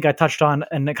I think I touched on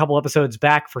in a couple episodes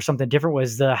back for something different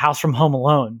was the house from Home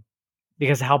Alone,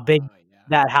 because of how big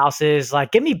that house is.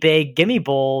 Like, give me big, give me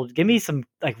bold, give me some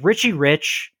like Richie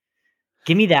Rich,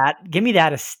 give me that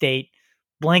estate,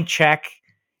 blank check.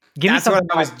 That's what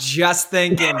I was just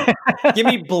thinking. Give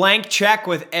me blank check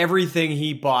with everything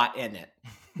he bought in it.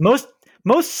 Most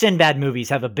Sinbad movies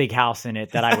have a big house in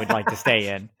it that I would like to stay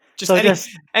in.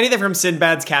 Anything from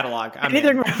Sinbad's catalog.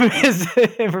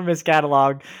 From his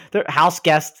catalog. The House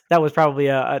Guest, that was probably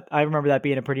I remember that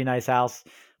being a pretty nice house.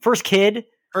 First Kid.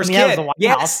 That was a White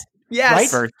House. Yes. Right?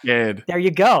 First Kid. There you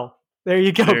go.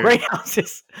 Dude. Great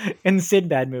houses in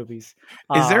Sinbad movies.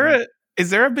 Is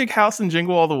there a big house in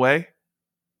Jingle All the Way?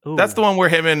 Ooh. That's the one where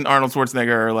him and Arnold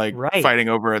Schwarzenegger are like fighting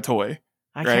over a toy.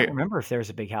 I can't remember if there's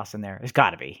a big house in there. There's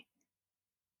got to be.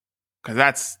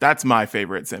 Because that's my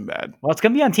favorite Sinbad. Well, it's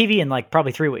going to be on TV in like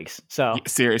probably 3 weeks. So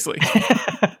seriously.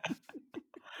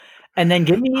 And then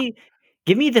give me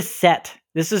the set.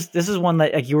 This is one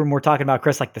that like you were more talking about,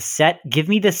 Chris, like the set. Give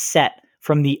me the set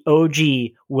from the OG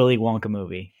Willy Wonka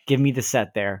movie. Give me the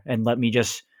set there and let me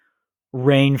just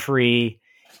reign free,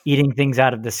 eating things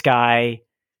out of the sky,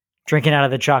 drinking out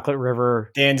of the chocolate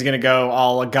river. Dan's going to go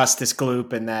all Augustus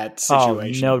Gloop in that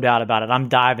situation. Oh, no doubt about it. I'm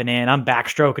diving in. I'm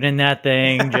backstroking in that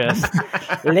thing. Just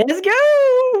let's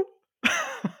go.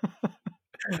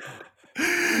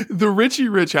 The Richie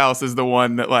Rich house is the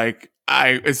one that like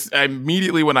I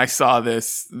immediately when I saw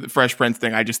this Fresh Prince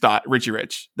thing, I just thought Richie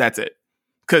Rich. That's it.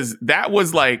 because that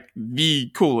was like the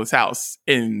coolest house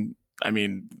in, I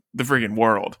mean, the friggin'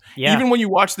 world. Yeah. Even when you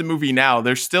watch the movie now,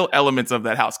 there's still elements of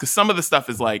that house because some of the stuff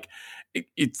is like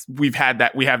we have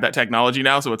that technology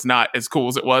now, so it's not as cool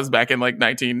as it was back in like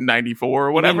 1994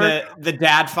 or whatever. The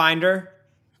dad finder.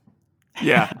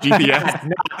 Yeah, GPS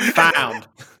not found.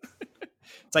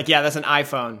 It's like, yeah, that's an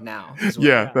iPhone now.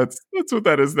 Yeah, that's what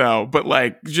that is now. But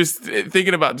like, just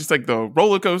thinking about just like the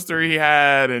roller coaster he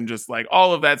had and just like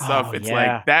all of that stuff, it's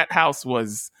like that house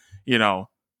was,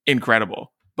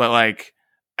 incredible. But like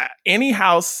any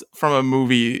house from a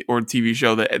movie or TV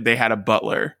show that they had a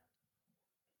butler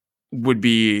would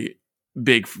be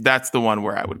big. That's the one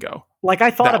where I would go. Like I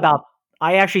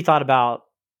actually thought about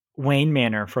Wayne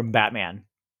Manor from Batman.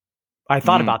 I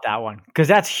thought about that one because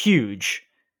that's huge.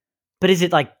 But is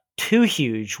it like too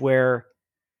huge where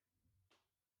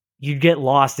you'd get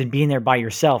lost in being there by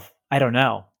yourself? I don't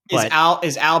know.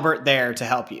 Is Albert there to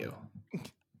help you?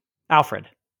 Albert,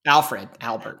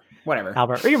 whatever.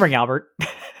 Albert, or you bring Albert.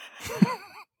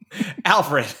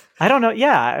 Alfred. I don't know.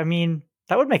 Yeah, I mean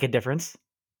that would make a difference.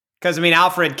 Because I mean,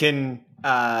 Alfred can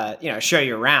show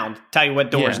you around, tell you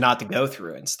what doors not to go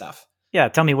through and stuff. Yeah,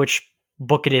 tell me which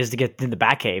book it is to get to the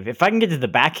Batcave. If I can get to the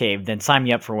Batcave, then sign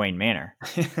me up for Wayne Manor.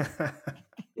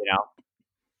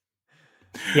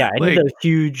 Yeah, any of those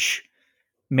huge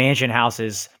mansion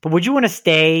houses. But would you want to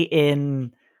stay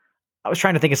in? I was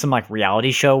trying to think of some like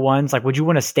reality show ones. Like, would you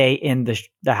want to stay in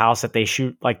the house that they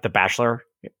shoot like The Bachelor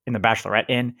in The Bachelorette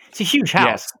in? It's a huge house.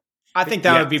 Yes. I think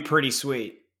that would be pretty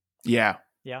sweet. Yeah.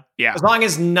 Yeah. As long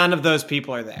as none of those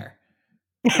people are there.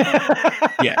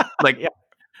 Yeah. Like. Yeah.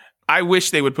 I wish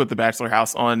they would put the Bachelor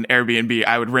house on Airbnb.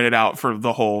 I would rent it out for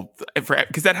the whole,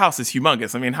 because that house is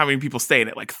humongous. I mean, how many people stay in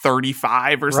it? Like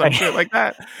 35 or some shit like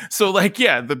that. So like,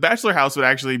 yeah, the Bachelor house would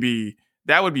actually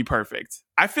that would be perfect.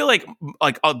 I feel like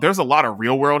there's a lot of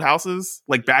real world houses,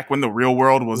 like back when the real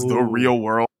world was the real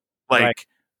world. Like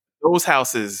those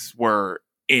houses were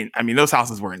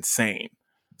insane.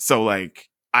 So like,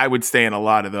 I would stay in a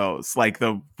lot of those, like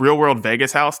the Real World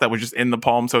Vegas house that was just in the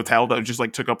Palms Hotel that just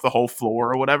like took up the whole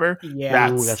floor or whatever.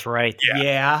 Yeah, that's right.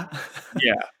 Yeah.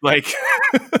 Like,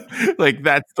 like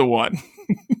that's the one.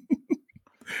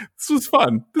 This was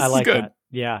fun. This is good. That.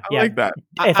 Yeah, I like that.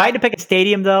 If I had to pick a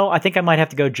stadium, though, I think I might have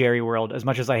to go Jerry World. As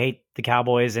much as I hate the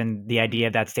Cowboys and the idea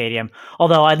of that stadium,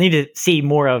 although I need to see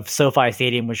more of SoFi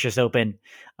Stadium, which just opened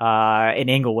in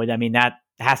Inglewood. I mean, that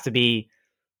has to be.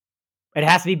 It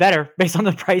has to be better based on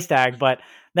the price tag, but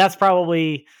that's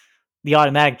probably the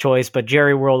automatic choice. But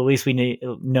Jerry World, at least we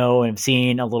know and have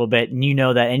seen a little bit. And you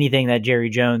know that anything that Jerry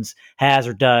Jones has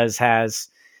or does has,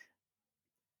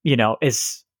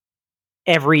 is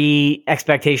every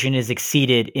expectation is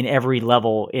exceeded in every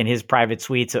level in his private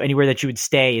suite. So anywhere that you would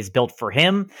stay is built for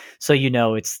him. So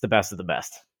it's the best of the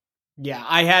best. Yeah,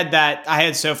 I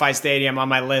had SoFi Stadium on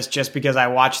my list just because I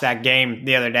watched that game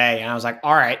the other day and I was like,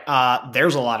 all right,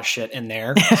 there's a lot of shit in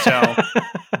there. So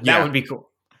that would be cool.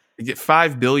 You get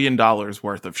 $5 billion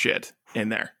worth of shit in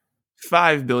there.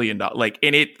 $5 billion. Like,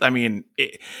 and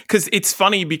because it's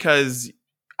funny because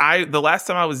the last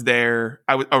time I was there,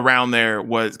 around there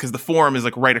was because the Forum is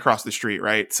like right across the street,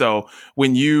 right? So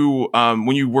when you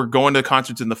were going to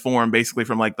concerts in the Forum, basically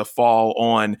from like the fall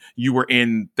on, you were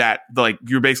in that, like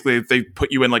they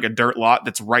put you in like a dirt lot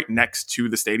that's right next to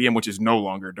the stadium, which is no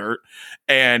longer dirt,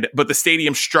 but the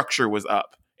stadium structure was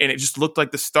up, and it just looked like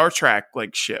the Star Trek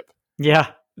like ship.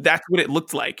 Yeah. That's what it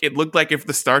looked like. It looked like if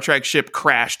the Star Trek ship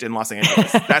crashed in Los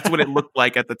Angeles. That's what it looked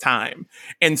like at the time.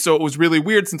 And so it was really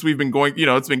weird since we've been going,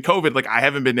 it's been COVID. Like I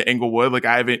haven't been to Inglewood. Like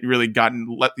I haven't really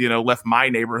left my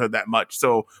neighborhood that much.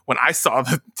 So when I saw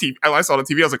the TV, I was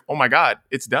like, oh my God,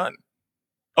 it's done.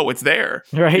 Oh, it's there.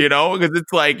 Right. Because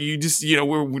it's like, you just,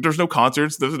 there's no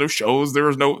concerts, there's no shows,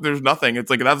 there's nothing.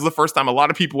 It's like, that was the first time a lot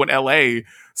of people in LA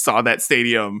saw that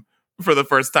stadium for the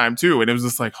first time too. And it was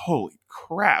just like, holy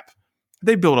crap.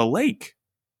 They built a lake.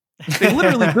 They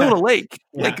literally built a lake.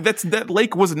 Yeah. Like that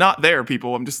lake was not there,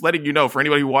 people. I'm just letting you know, for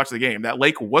anybody who watched the game, that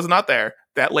lake was not there.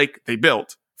 That lake they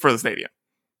built for the stadium.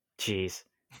 Jeez.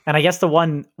 And I guess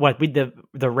the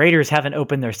Raiders haven't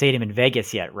opened their stadium in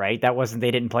Vegas yet, right? They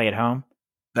didn't play at home.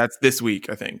 That's this week,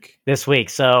 I think. This week.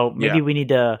 So maybe we need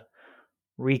to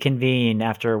reconvene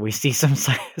after we see some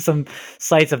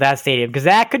sites of that stadium, because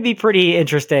that could be pretty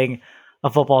interesting. A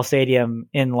football stadium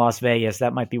in Las Vegas.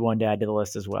 That might be one to add to the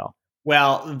list as well.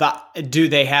 Well, do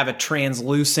they have a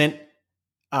translucent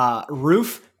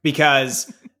roof?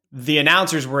 Because the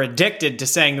announcers were addicted to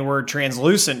saying the word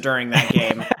translucent during that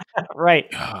game. Right.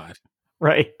 God.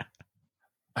 Right.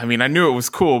 I mean, I knew it was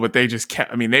cool, but they just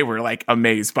kept, I mean, they were like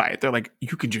amazed by it. They're like,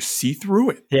 you can just see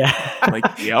through it. Yeah. I'm like,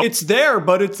 yep. It's there,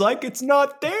 but it's like it's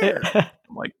not there.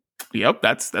 I'm like, yep,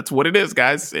 that's what it is,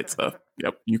 guys. It's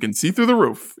yep, you can see through the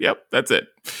roof. Yep, that's it.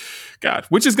 God,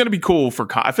 which is going to be cool for,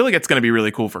 I feel like it's going to be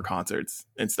really cool for concerts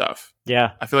and stuff.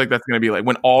 Yeah. I feel like that's going to be like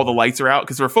when all the lights are out,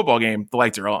 because for a football game, the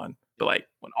lights are on. But like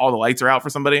when all the lights are out for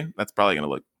somebody, that's probably going to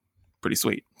look pretty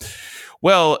sweet.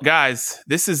 Well, guys,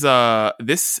 this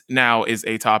now is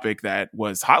a topic that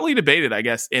was hotly debated, I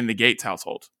guess, in the Gates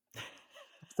household.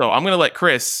 So I'm going to let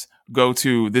Chris go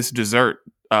to this dessert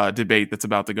debate that's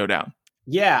about to go down.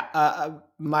 Yeah,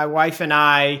 my wife and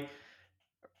I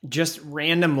just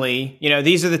randomly,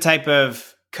 these are the type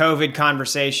of COVID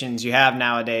conversations you have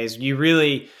nowadays.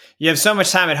 You have so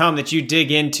much time at home that you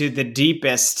dig into the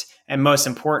deepest and most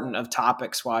important of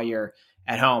topics while you're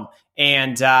at home.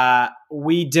 And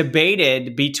we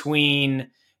debated between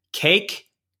cake,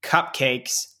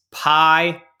 cupcakes,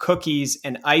 pie, cookies,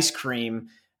 and ice cream,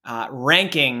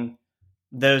 ranking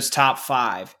those top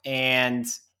 5. And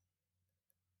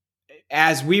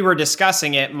as we were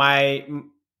discussing it, my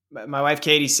wife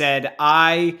Katie said,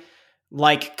 I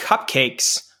like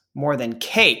cupcakes more than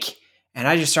cake. And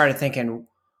I just started thinking,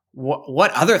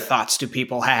 what other thoughts do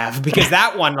people have? Because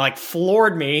that one like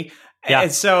floored me. Yeah.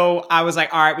 And so I was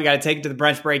like, all right, we got to take it to the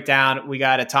brunch breakdown. We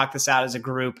got to talk this out as a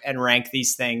group and rank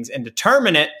these things and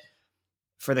determine it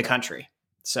for the country.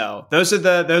 So those are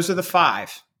the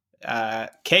 5: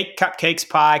 cake, cupcakes,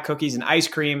 pie, cookies, and ice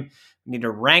cream. We need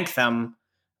to rank them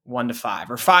 1 to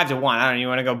 5 or 5 to 1. I don't know. You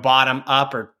want to go bottom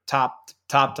up or top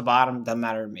to bottom? Doesn't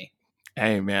matter to me.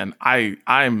 Hey man,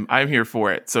 I'm here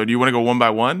for it. So do you want to go 1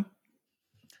 by 1?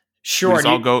 Sure.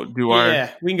 I'll go do our.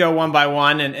 Yeah, we can go 1 by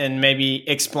 1 and maybe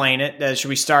explain it. Should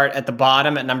we start at the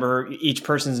bottom at each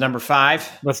person's number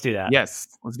 5? Let's do that. Yes,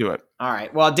 let's do it. All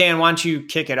right. Well, Dan, why don't you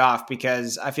kick it off,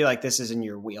 because I feel like this is in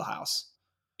your wheelhouse.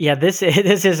 Yeah, this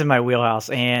is in my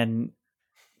wheelhouse, and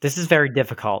this is very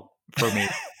difficult for me.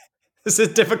 This is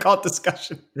a difficult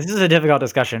discussion. This is a difficult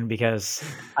discussion because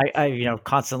I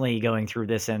constantly going through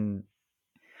this and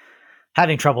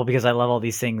having trouble because I love all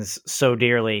these things so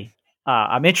dearly.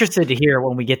 I'm interested to hear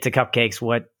when we get to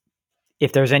cupcakes,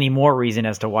 if there's any more reason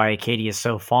as to why Katie is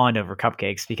so fond of her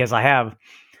cupcakes, because I have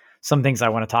some things I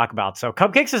want to talk about. So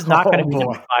cupcakes is not going to be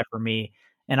number 5 for me,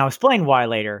 and I'll explain why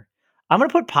later. I'm going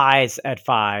to put pies at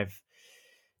 5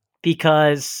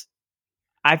 because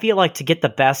I feel like to get the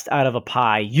best out of a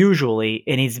pie, usually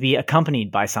it needs to be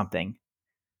accompanied by something.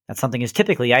 That something is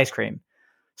typically ice cream.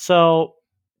 So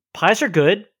pies are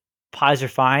good. Pies are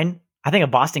fine. I think a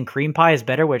Boston cream pie is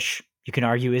better, which you can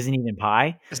argue isn't even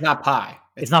pie. It's not pie.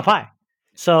 It's not pie.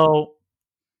 So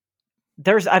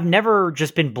I've never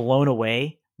just been blown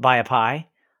away by a pie.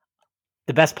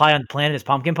 The best pie on the planet is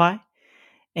pumpkin pie.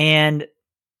 And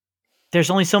there's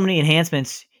only so many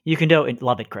enhancements you can do.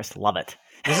 Love it, Chris. Love it.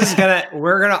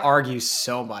 We're going to argue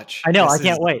so much. I know. I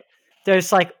can't wait.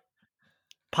 There's like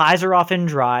pies are often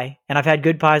dry, and I've had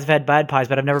good pies, I've had bad pies,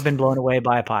 but I've never been blown away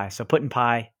by a pie. So putting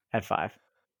pie at 5.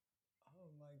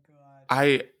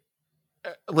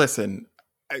 Listen,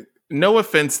 no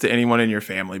offense to anyone in your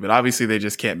family, but obviously they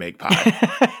just can't make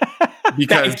pie.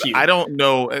 Because I don't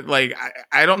know, like,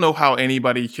 I don't know how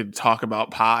anybody could talk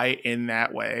about pie in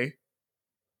that way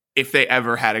if they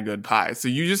ever had a good pie. So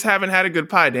you just haven't had a good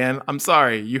pie, Dan. I'm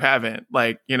sorry, you haven't.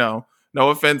 Like, no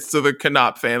offense to the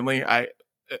Knopp family.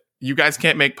 You guys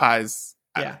can't make pies.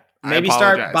 Yeah. Maybe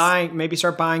start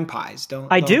buying pies.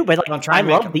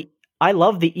 I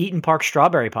love the Eaton Park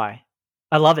strawberry pie.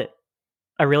 I love it.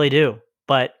 I really do.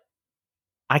 But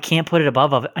I can't put it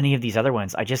above any of these other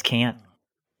ones. I just can't.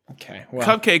 Okay. Well,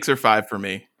 cupcakes are 5 for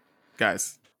me,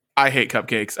 guys. I hate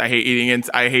cupcakes. I hate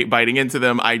I hate biting into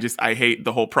them. I hate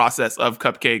the whole process of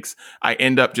cupcakes. I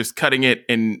end up just cutting it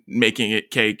and making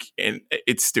it cake, and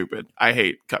it's stupid. I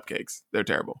hate cupcakes. They're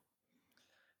terrible.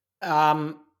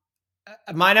 My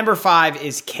number 5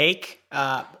 is cake.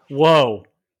 Whoa.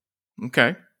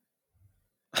 Okay.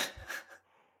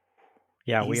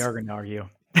 Yeah, we are going to argue.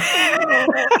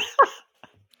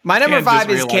 My number 5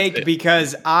 is cake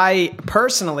because I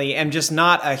personally am just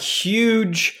not a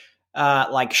huge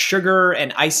like sugar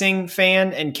and icing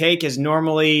fan, and cake is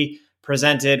normally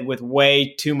presented with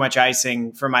way too much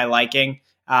icing for my liking.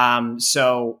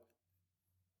 So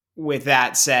with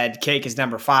that said, cake is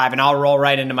number 5, and I'll roll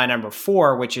right into my number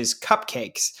 4, which is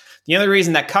cupcakes. The only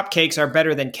reason that cupcakes are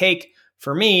better than cake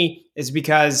for me is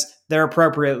because they're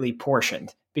appropriately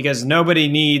portioned, because nobody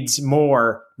needs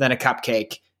more than a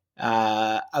cupcake.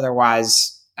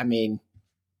 Otherwise, I mean,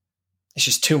 it's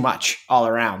just too much all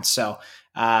around. So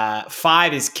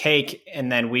 5 is cake,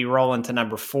 and then we roll into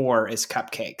number 4 is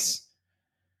cupcakes.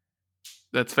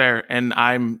 That's fair. And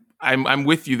I'm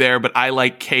with you there, but I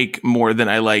like cake more than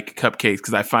I like cupcakes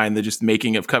because I find the just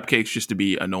making of cupcakes just to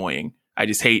be annoying. I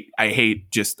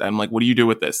hate just, I'm like, what do you do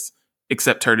with this?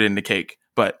 Except turn it into cake.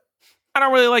 But I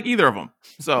don't really like either of them.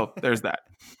 So there's that.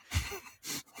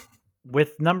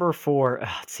 With number 4,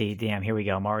 let's see, damn, here we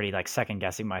go. I'm already like second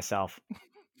guessing myself.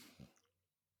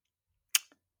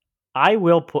 I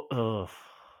will put,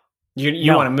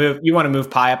 You want to move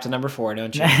pie up to number 4,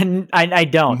 don't you? I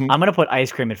don't. Mhm. I'm going to put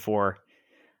ice cream at 4.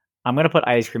 I'm going to put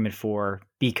ice cream at 4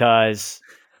 because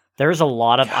there's a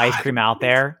lot of ice cream out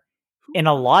there, and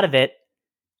a lot of it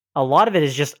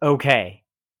is just okay.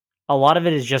 A lot of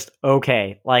it is just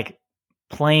okay. Like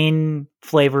plain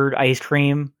flavored ice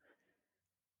cream,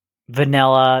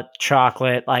 vanilla,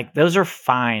 chocolate, like those are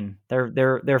fine.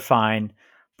 They're fine,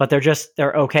 but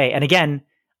they're okay. And again,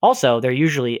 also they're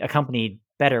usually accompanied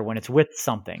better when it's with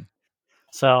something.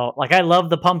 So like I love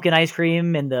the pumpkin ice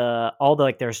cream and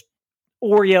like there's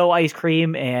Oreo ice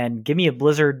cream, and give me a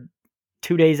Blizzard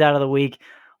 2 days out of the week.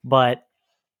 But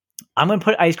I'm going to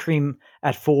put ice cream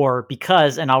at 4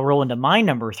 because, and I'll roll into my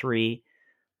number 3.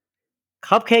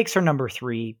 Cupcakes are number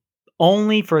 3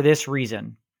 only for this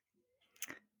reason.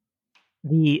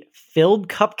 The filled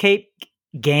cupcake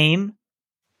game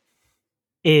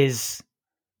is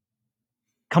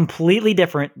completely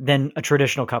different than a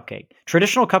traditional cupcake.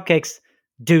 Traditional cupcakes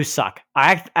do suck.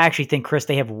 I actually think, Chris,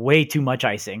 they have way too much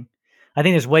icing. I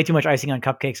think there's way too much icing on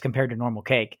cupcakes compared to normal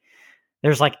cake.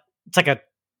 It's like a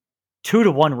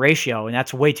 2-to-1 ratio, and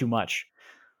that's way too much.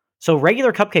 So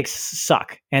regular cupcakes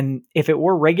suck. And if it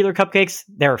were regular cupcakes,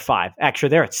 they're 5. Actually,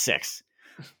 they're at 6.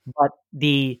 But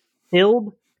the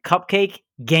filled cupcake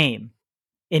game,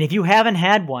 and if you haven't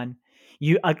had one,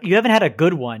 you haven't had a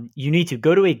good one, you need to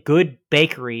go to a good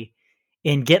bakery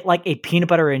and get like a peanut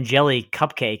butter and jelly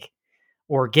cupcake,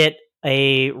 or get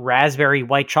a raspberry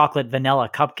white chocolate vanilla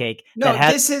cupcake that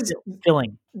has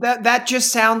filling. That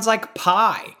just sounds like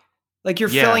pie. Like you're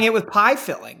filling it with pie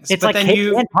fillings. It's like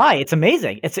cake and pie. It's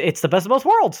amazing. It's the best of both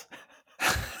worlds.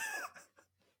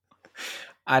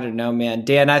 I don't know, man.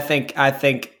 Dan, I think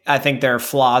there are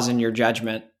flaws in your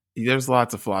judgment. There's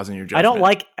lots of flaws in your judgment.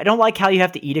 I don't like how you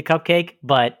have to eat a cupcake,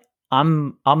 but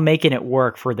I'm making it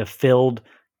work for the filled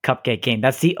cupcake game.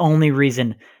 That's the only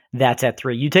reason that's at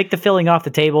 3. You take the filling off the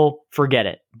table, forget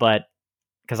it. But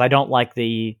because I don't like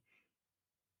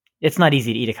it's not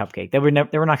easy to eat a cupcake. They were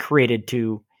not created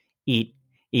to eat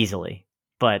easily,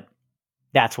 but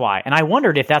that's why. And I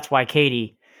wondered if that's why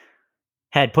Katie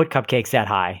had put cupcakes that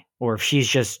high, or if she's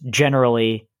just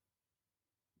generally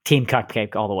team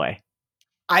cupcake all the way.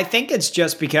 I think it's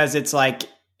just because it's like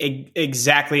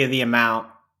exactly the amount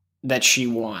that she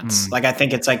wants. Like I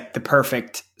think it's like the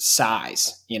perfect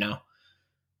size, you know?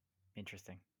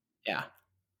 Interesting. Yeah.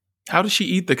 How does she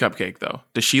eat the cupcake though?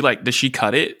 Does she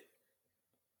cut it?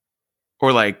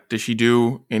 Or like, does she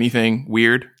do anything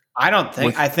weird?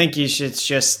 I think you should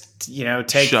just,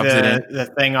 take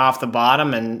the thing off the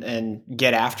bottom and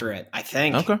get after it, I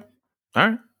think. Okay.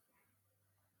 All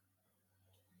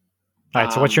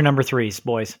right. So what's your number 3s,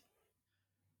 boys?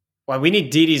 Well, we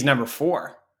need Dee Dee's number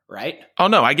 4, right? Oh,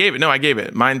 no, I gave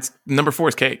it. Mine's number 4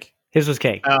 is cake. His was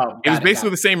cake. Oh, it was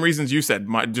basically the same reasons you said,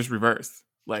 just reversed.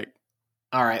 Like,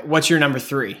 all right. What's your number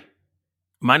 3?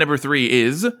 My number 3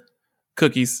 is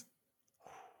cookies.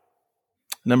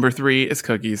 Number 3 is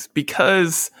cookies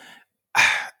because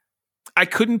I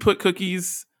couldn't put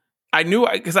cookies. I knew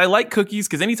because I like cookies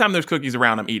because anytime there's cookies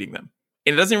around, I'm eating them.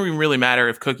 And it doesn't even really matter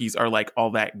if cookies are like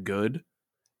all that good.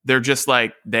 They're just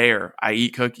like there. I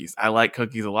eat cookies. I like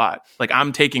cookies a lot. Like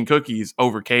I'm taking cookies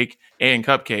over cake and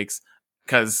cupcakes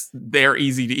because they're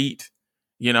easy to eat.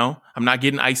 I'm not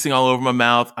getting icing all over my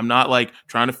mouth. I'm not like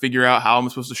trying to figure out how I'm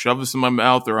supposed to shove this in my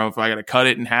mouth or if I got to cut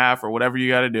it in half or whatever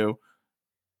you got to do.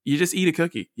 You just eat a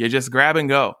cookie. You just grab and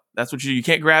go. That's what you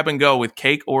can't grab and go with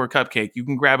cake or a cupcake. You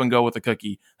can grab and go with a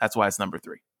cookie. That's why it's number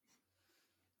 3.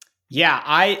 Yeah,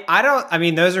 I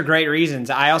mean, those are great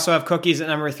reasons. I also have cookies at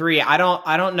number 3. I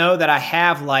don't know that I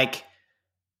have like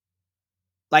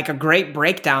a great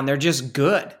breakdown. They're just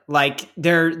good. Like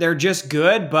they're just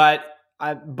good, but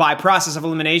by process of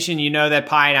elimination, that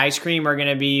pie and ice cream are going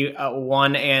to be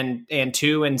 1 and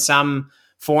 2 in some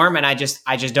form, and I just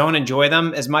don't enjoy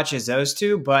them as much as those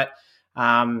two. But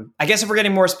I guess if we're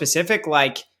getting more specific,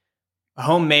 like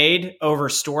homemade over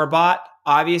store-bought,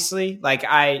 obviously, like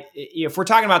if we're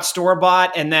talking about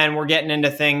store-bought and then we're getting into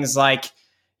things like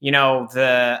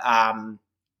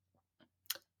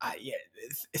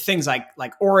things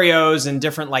like Oreos and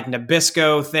different like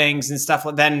Nabisco things and stuff,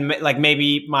 then like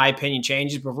maybe my opinion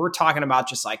changes. But if we're talking about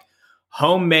just like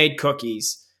homemade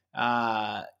cookies,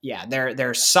 Yeah,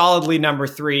 they're solidly number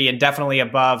 3 and definitely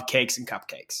above cakes and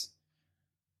cupcakes.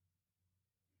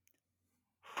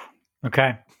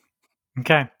 Okay.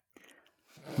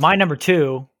 My number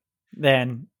 2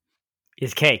 then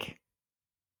is cake.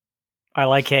 I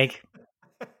like cake.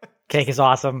 Cake is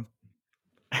awesome.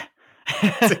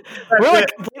 We're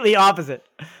like completely opposite.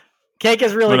 Cake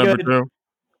is really good.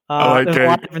 I like there's cake. a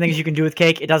lot of different things you can do with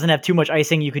cake. It doesn't have too much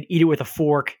icing. You can eat it with a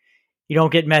fork. You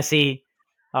don't get messy.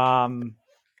 I'm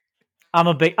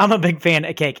a big fan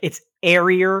of cake. It's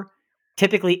airier,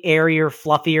 typically airier,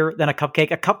 fluffier than a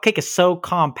cupcake. A cupcake is so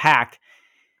compact.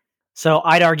 So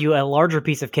I'd argue a larger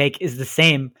piece of cake is the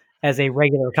same as a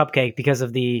regular cupcake because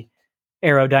of the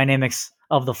aerodynamics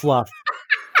of the fluff.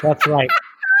 That's right.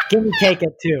 Give me cake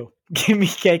at 2. Give me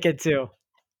cake at 2.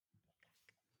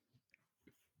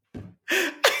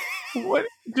 What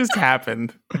just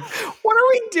happened? What are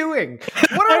we doing?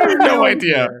 What I are we have no doing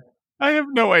idea. here? I have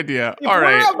no idea. If All we're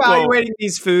right. evaluating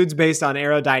these foods based on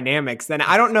aerodynamics, then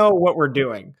I don't know what we're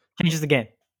doing. Changes the game.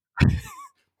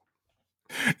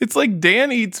 It's like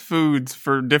Dan eats foods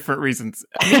for different reasons.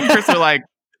 Me and Chris are like,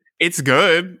 it's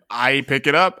good. I pick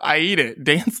it up. I eat it.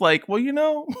 Dan's like, well,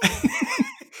 Yeah,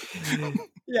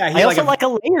 I also like a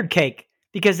layered cake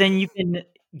because then you can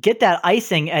get that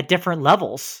icing at different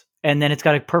levels, and then it's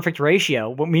got a perfect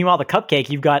ratio. Meanwhile, the cupcake,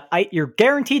 you're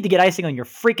guaranteed to get icing on your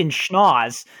freaking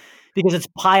schnoz because it's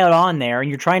piled on there, and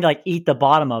you're trying to like eat the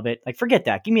bottom of it. Like, forget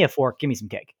that. Give me a fork. Give me some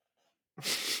cake.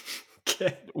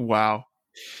 Wow.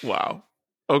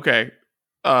 Okay.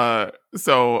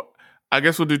 So I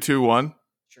guess we'll do 2-1.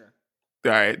 Sure.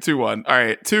 All right, 2-1. All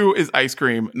right, 2 is ice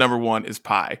cream. Number 1 is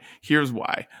pie. Here's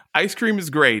why. Ice cream is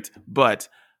great, but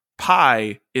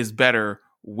pie is better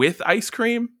with ice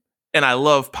cream. And I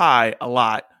love pie a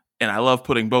lot. And I love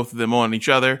putting both of them on each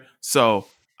other. So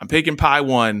I'm picking pie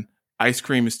 1. Ice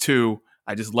cream is 2.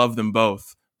 I just love them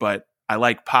both. But I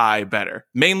like pie better.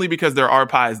 Mainly because there are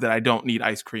pies that I don't need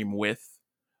ice cream with.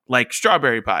 Like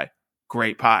strawberry pie.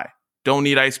 Great pie. Don't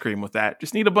need ice cream with that.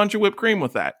 Just need a bunch of whipped cream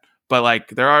with that. But like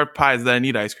there are pies that I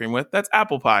need ice cream with. That's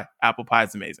apple pie. Apple pie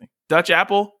is amazing. Dutch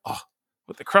apple,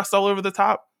 with the crust all over the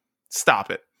top.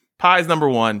 Stop it. Pie's number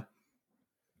 1.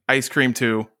 Ice cream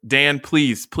 2. Dan,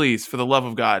 please, for the love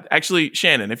of God. Actually,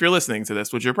 Shannon, if you're listening to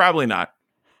this, which you're probably not,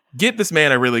 get this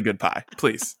man a really good pie,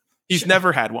 please. He's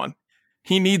never had one.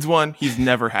 He needs one. He's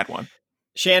never had one.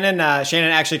 Shannon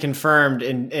actually confirmed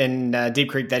in Deep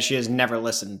Creek that she has never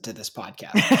listened to this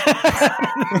podcast.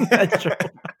 That's true.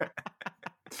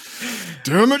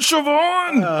 Damn it,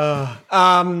 Siobhan!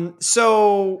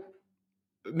 So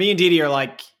me and Didi are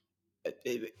like,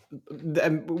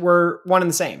 we're one and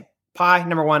the same. Pie,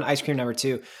 number 1, ice cream, number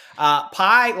 2.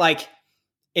 Pie, like,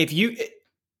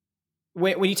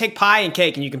 when you take pie and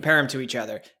cake and you compare them to each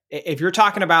other, if you're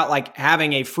talking about like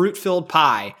having a fruit-filled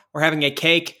pie or having a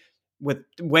cake with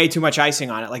way too much icing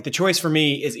on it, like the choice for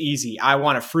me is easy. I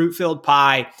want a fruit-filled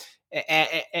pie,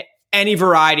 any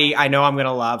variety I know I'm going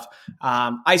to love.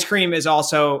 Ice cream is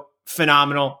also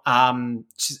phenomenal.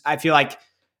 I feel like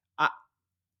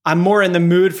I'm more in the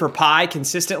mood for pie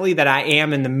consistently than I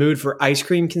am in the mood for ice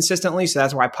cream consistently. So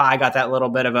that's why pie got that little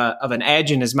bit of an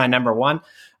edge and is my number 1.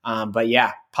 But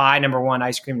yeah, pie number 1,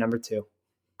 ice cream number 2.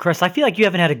 Chris, I feel like you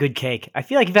haven't had a good cake. I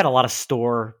feel like you've had a lot of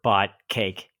store-bought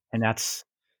cake, and that's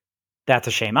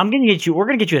a shame. We're going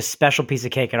to get you a special piece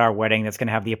of cake at our wedding that's going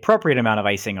to have the appropriate amount of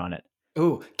icing on it.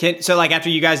 Ooh, so like after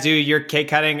you guys do your cake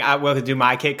cutting, I will do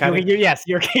my cake cutting. Yes,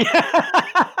 your cake.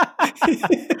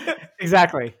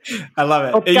 Exactly. I love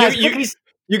it. Oh, guys,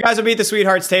 you guys will be at the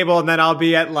sweethearts table, and then I'll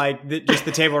be at like just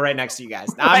the table right next to you guys.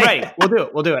 I'm ready.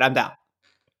 We'll do it. I'm down.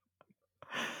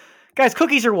 Guys,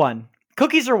 cookies are 1.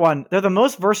 They're the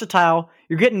most versatile.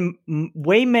 You're getting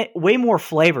way more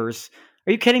flavors.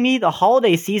 Are you kidding me? The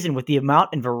holiday season with the amount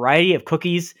and variety of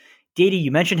cookies. Didi,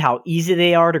 you mentioned how easy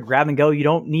they are to grab and go. You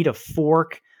don't need a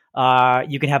fork.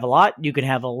 You can have a lot. You can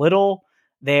have a little.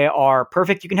 They are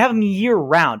perfect. You can have them year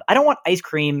round. I don't want ice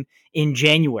cream in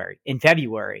January, in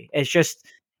February.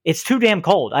 It's too damn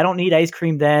cold. I don't need ice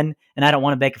cream then, and I don't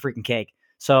want to bake a freaking cake.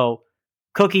 So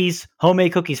cookies,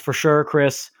 homemade cookies for sure,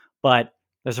 Chris, but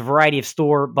there's a variety of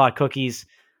store-bought cookies.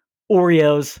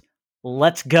 Oreos,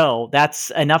 let's go. That's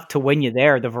enough to win you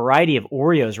there. The variety of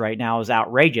Oreos right now is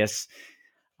outrageous.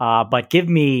 But give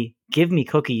me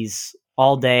cookies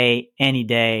all day, any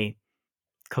day.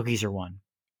 Cookies are 1.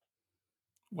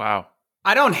 Wow.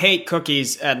 I don't hate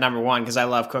cookies at number 1 because I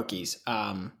love cookies.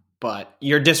 But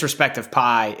your disrespect of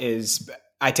pie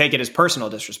I take it as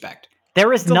personal disrespect.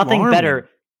 There is nothing better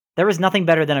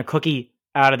than a cookie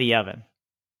out of the oven.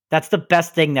 That's the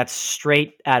best thing. That's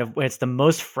straight out of, it's the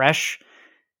most fresh.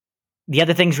 The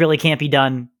other things really can't be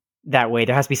done that way.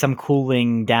 There has to be some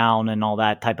cooling down and all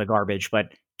that type of garbage.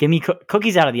 But give me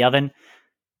cookies out of the oven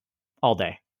all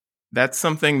day. That's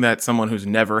something that someone who's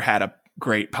never had a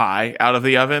great pie out of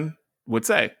the oven would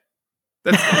say.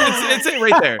 It's it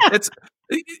right there. It's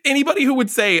anybody who would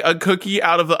say a cookie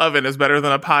out of the oven is better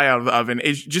than a pie out of the oven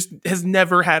is just has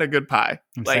never had a good pie.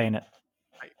 I'm saying it.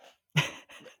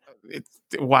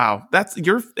 Wow,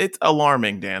 it's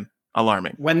alarming, Dan.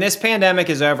 Alarming. When this pandemic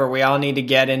is over, we all need to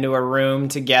get into a room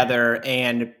together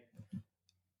and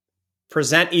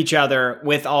present each other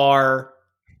with our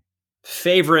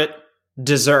favorite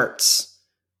desserts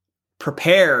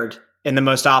prepared in the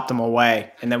most optimal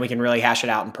way, and then we can really hash it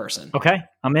out in person. Okay,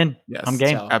 I'm in. Yes, I'm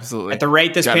game. So, absolutely. At the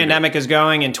rate this pandemic is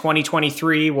going, in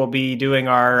 2023, we'll be doing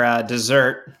our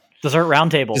dessert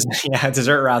roundtable. Yeah,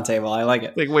 dessert roundtable. I like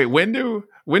it. Like, wait, when do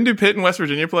Pitt and West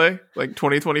Virginia play? Like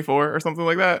 2024 or something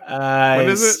like that? When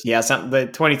is it? Yeah, the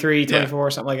 23,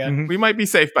 24, something like that. Mhm. We might be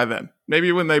safe by then.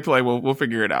 Maybe when they play, we'll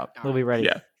figure it out. We'll be ready.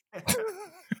 Yeah.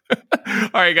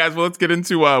 All right, guys. Well, let's get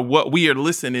into what we are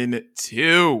listening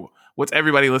to. What's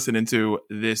everybody listening to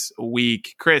this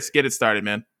week? Chris, get it started,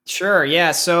 man. Sure.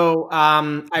 Yeah. So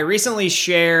I recently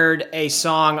shared a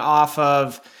song off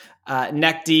of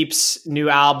Neck Deep's new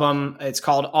album. It's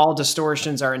called All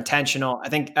Distortions Are Intentional. I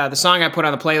think the song I put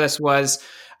on the playlist was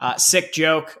Sick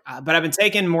Joke, but I've been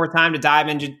taking more time to dive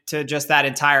into just that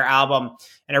entire album,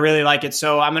 and I really like it.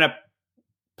 So I'm going to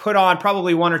put on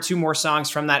probably one or two more songs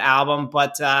from that album.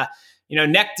 But,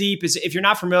 Neck Deep is, if you're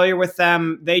not familiar with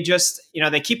them, they just,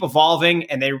 they keep evolving,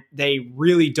 and they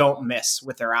really don't miss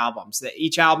with their albums.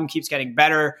 Each album keeps getting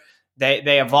better.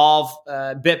 They evolve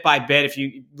bit by bit. If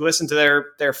you listen to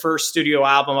their first studio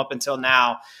album up until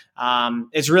now,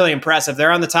 it's really impressive.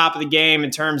 They're on the top of the game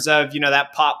in terms of,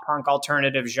 that pop punk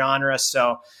alternative genre.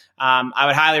 So I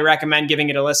would highly recommend giving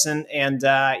it a listen. And,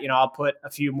 I'll put a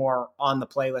few more on the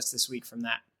playlist this week from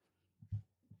that.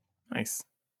 Nice.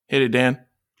 Hit it, Dan.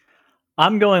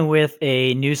 I'm going with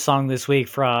a new song this week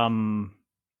from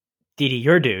Didi,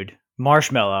 your dude,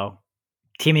 Marshmello,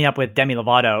 teaming up with Demi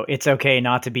Lovato. It's Okay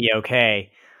Not to Be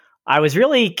Okay. I was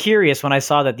really curious when I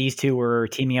saw that these two were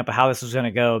teaming up how this was going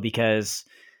to go, because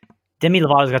Demi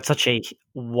Lovato's got such a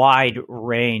wide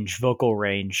vocal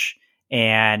range,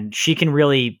 and she can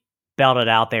really belt it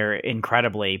out there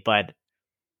incredibly. But,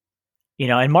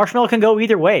 and Marshmello can go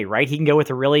either way, right? He can go with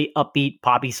a really upbeat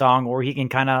poppy song, or he can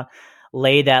kind of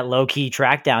lay that low key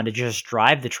track down to just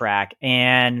drive the track.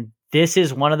 And this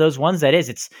is one of those ones that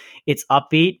it's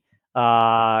upbeat.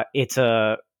 It's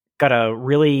got a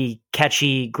really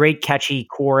great catchy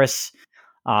chorus,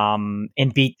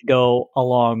 and beat to go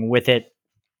along with it.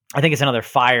 I think it's another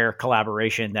fire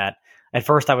collaboration that at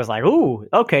first I was like, ooh,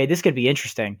 okay, this could be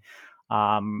interesting.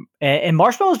 And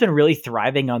Marshmello's been really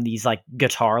thriving on these like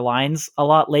guitar lines a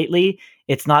lot lately.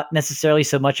 It's not necessarily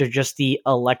so much of just the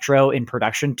electro in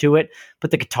production to it,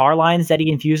 but the guitar lines that he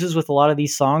infuses with a lot of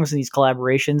these songs and these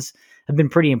collaborations have been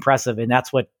pretty impressive. And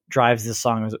that's what drives this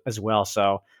song as well.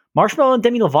 So Marshmello and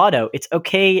Demi Lovato, It's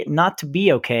Okay Not to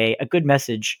Be Okay. A good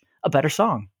message, a better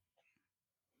song.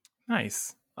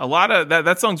 Nice. A lot of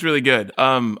that song's really good.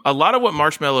 A lot of what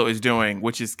Marshmello is doing,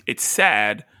 which is, it's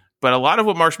sad, but a lot of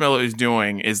what Marshmello is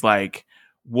doing is like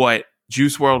what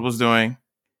Juice WRLD was doing,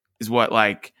 is what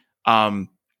like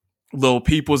Lil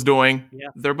Peep was doing. Yeah.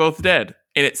 They're both dead.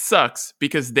 And it sucks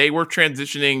because they were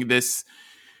transitioning this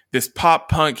pop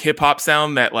punk hip hop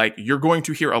sound that like you're going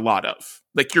to hear a lot of.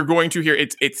 Like you're going to hear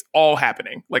it's all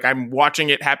happening. Like I'm watching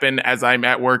it happen as I'm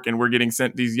at work, and we're getting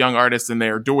sent these young artists and they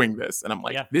are doing this. And I'm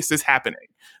like, This is happening.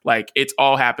 Like it's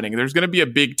all happening. There's going to be a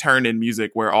big turn in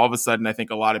music where all of a sudden I think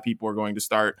a lot of people are going to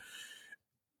start.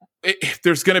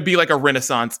 There's going to be like a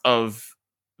renaissance of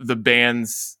the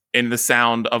bands in the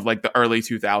sound of like the early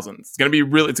 2000s. It's going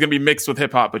to be mixed with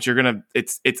hip hop, but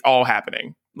it's all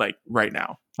happening like right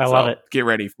now. I love it. Get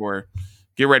ready for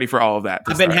all of that.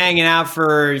 I've been hanging out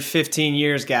for 15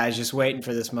 years, guys, just waiting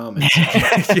for this moment.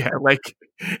 Yeah, like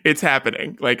it's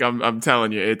happening. Like I'm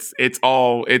telling you, it's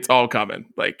all coming.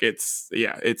 Like it's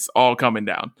all coming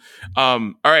down.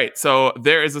 All right, so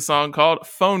there is a song called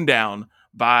Phone Down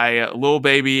by Lil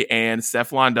Baby and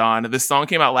Stefflon Don. This song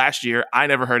came out last year. I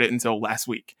never heard it until last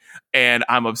week, and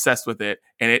I'm obsessed with it.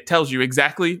 And it tells you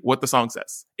exactly what the song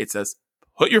says. It says,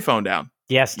 "Put your phone down.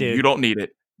 Yes, dude. You don't need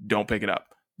it. Don't pick it up."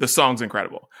 The song's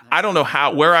incredible. I don't know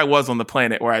where I was on the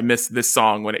planet where I missed this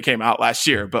song when it came out last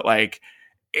year, but like,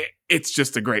 it's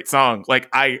just a great song. Like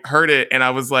I heard it and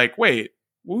I was like, wait,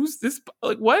 who's this?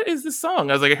 Like, what is this song?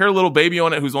 I was like, I heard a Little Baby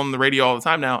on it who's on the radio all the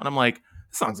time now. And I'm like,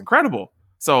 this song's incredible.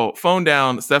 So Phone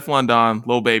Down, Stefflon Don,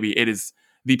 Lil Baby. It is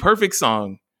the perfect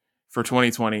song for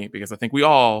 2020 because I think we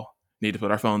all need to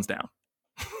put our phones down.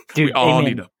 Dude, We all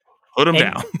need to put them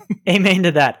down. Amen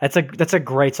to that. That's a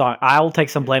great song. I'll take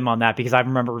some blame on that because I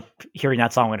remember hearing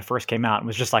that song when it first came out and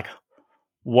was just like,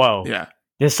 whoa, Yeah.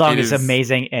 this song is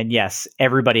amazing. And yes,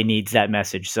 everybody needs that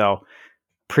message. So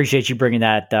appreciate you bringing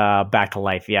that back to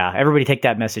life. Yeah, everybody take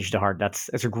that message to heart. That's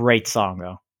a great song,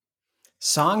 though.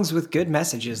 Songs with good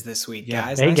messages this week,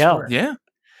 guys. There you go. Work. Yeah.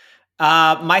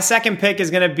 My second pick is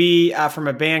going to be from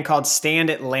a band called Stand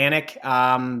Atlantic. They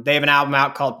have an album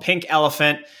out called Pink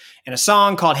Elephant and a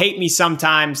song called Hate Me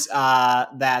Sometimes.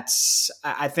 That's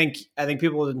I think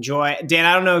people will enjoy. Dan,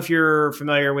 I don't know if you're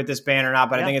familiar with this band or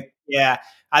not, but I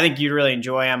think you'd really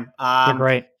enjoy them. They're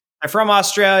great. They're from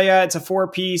Australia. It's a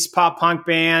 4-piece pop punk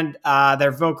band.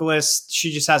 Their vocalist,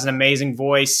 she just has an amazing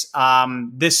voice.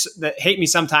 The Hate Me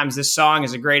Sometimes, this song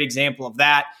is a great example of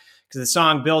that because the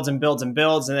song builds and builds and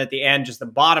builds, and at the end, just the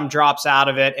bottom drops out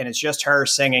of it, and it's just her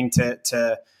singing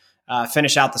to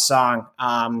finish out the song.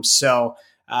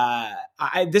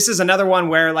 This is another one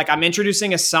where like I'm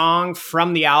introducing a song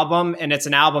from the album, and it's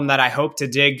an album that I hope to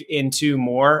dig into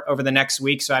more over the next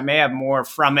week. So I may have more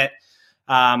from it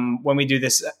when we do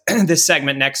this this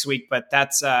segment next week. But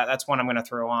that's one I'm going to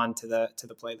throw on to the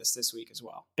playlist this week as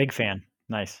well. Big fan.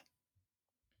 Nice.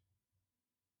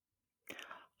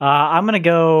 I'm going to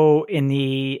go in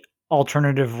the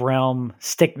alternative realm,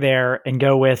 stick there, and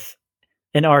go with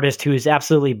an artist who is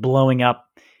absolutely blowing up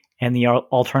in the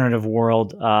alternative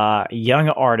world. A young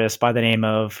artist by the name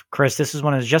of Chris. This is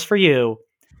one is just for you,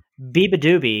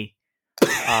 Beabadoobee.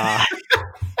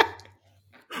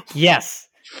 Yes,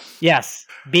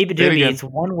 Beabadoobee. It's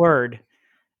one word.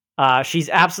 She's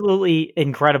absolutely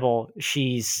incredible.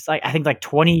 She's I think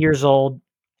 20 years old.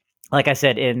 Like I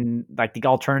said, in like the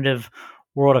alternative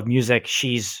world of music,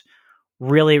 she's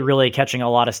really, really catching a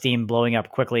lot of steam, blowing up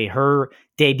quickly. Her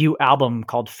debut album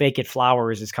called Fake It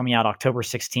Flowers is coming out October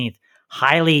 16th.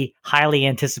 Highly, highly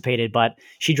anticipated, but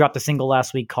she dropped a single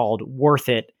last week called Worth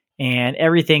It, and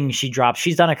everything she drops,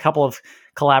 she's done a couple of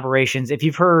collaborations. If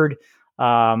you've heard,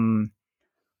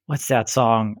 what's that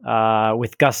song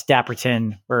with Gus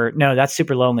Dapperton? Or no, that's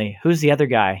Super Lonely. Who's the other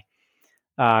guy?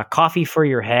 Coffee for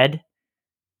Your Head,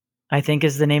 I think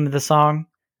is the name of the song.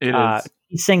 It is.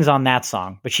 He sings on that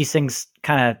song, but she sings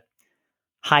kind of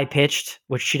high pitched,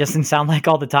 which she doesn't sound like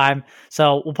all the time.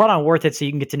 So we'll put on Worth It so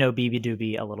you can get to know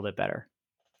Beabadoobee a little bit better.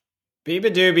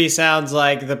 Beabadoobee sounds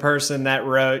like the person that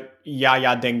wrote Ya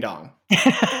Ya Ding Dong.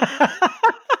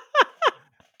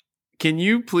 Can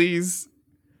you please,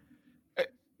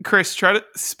 Chris, try to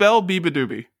spell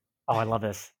Beabadoobee? Oh, I love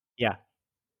this. Yeah.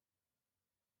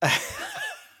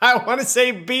 I want to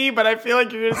say B, but I feel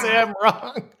like you're going to say I'm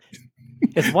wrong.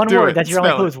 It's one word. That's your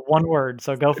only clue. It's one word.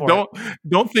 So go for it.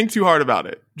 Don't think too hard about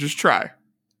it. Just try.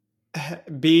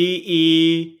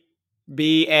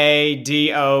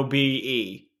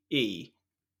 Beabadoobee.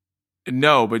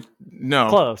 No, but no.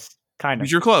 Close. Kind of.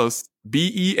 But you're close.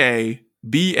 Beabadoobee.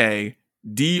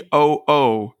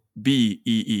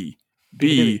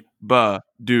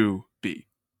 Beabadoobee.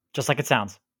 Just like it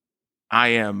sounds.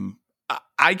 I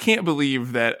can't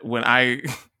believe that when I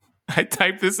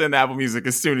typed this in Apple Music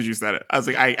as soon as you said it. I was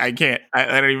like, I can't.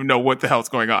 I don't even know what the hell's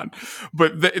going on.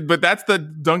 But that's the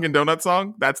Dunkin' Donuts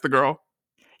song. That's the girl.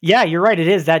 Yeah, you're right. It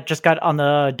is. That just got on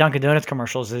the Dunkin' Donuts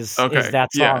commercials. Is that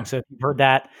song? Yeah. So if you've heard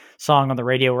that song on the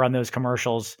radio or on those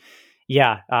commercials,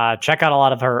 yeah, check out a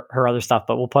lot of her other stuff.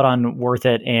 But we'll put on Worth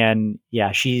It, and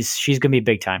yeah, she's gonna be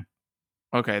big time.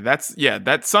 Okay, that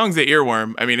song's the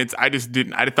earworm. I mean, I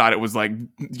thought it was like,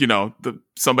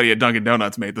 somebody at Dunkin'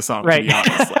 Donuts made the song, right. To be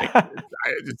honest. Like,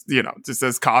 it just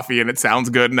says coffee and it sounds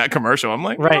good in that commercial. I'm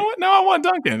like, right. You know what? No, I want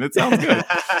Dunkin'. It sounds good.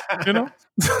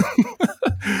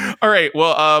 All right.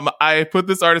 Well, I put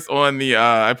this artist on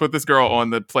I put this girl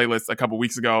on the playlist a couple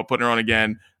weeks ago, putting her on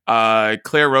again.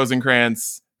 Claire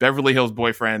Rosenkrantz, Beverly Hills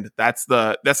Boyfriend. That's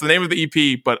the name of the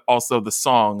EP, but also the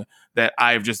song that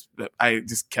I just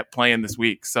kept playing this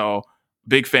week. So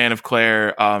big fan of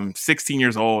Claire. 16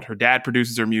 years old. Her dad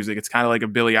produces her music. It's kind of like a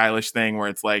Billie Eilish thing where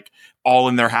it's like all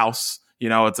in their house.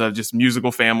 It's a just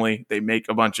musical family. They make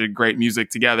a bunch of great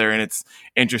music together, and it's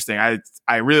interesting. I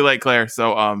really like Claire.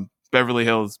 So Beverly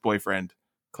Hills Boyfriend,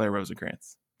 Claire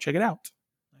Rosenkrantz. Check it out.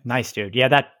 Nice, dude.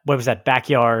 Yeah, what was that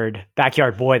Backyard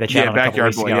Boy that you had on a couple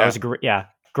weeks ago? Yeah. That was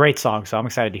great song. So I'm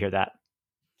excited to hear that.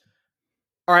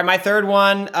 All right, my third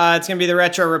one, it's going to be the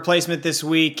retro replacement this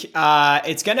week.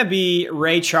 It's going to be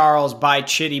Ray Charles by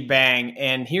Chitty Bang,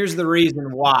 and here's the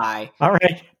reason why. All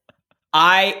right.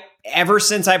 Ever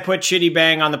since I put Chitty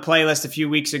Bang on the playlist a few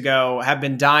weeks ago, have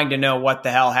been dying to know what the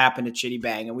hell happened to Chitty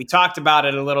Bang, and we talked about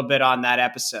it a little bit on that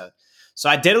episode. So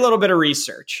I did a little bit of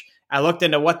research. I looked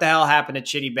into what the hell happened to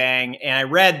Chitty Bang, and I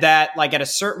read that like at a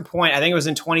certain point, I think it was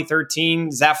in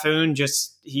 2013, Zafoon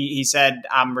he said,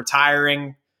 I'm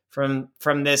retiring from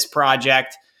this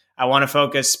project. I want to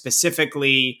focus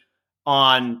specifically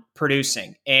on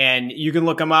producing. And you can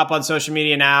look him up on social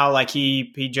media now. Like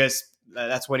he just,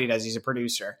 that's what he does. He's a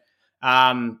producer.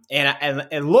 And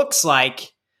it looks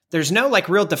like there's no like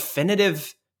real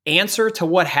definitive answer to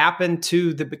what happened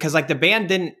to because like the band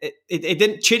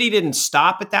Chitty didn't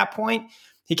stop at that point.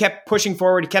 He kept pushing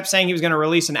forward. He kept saying he was going to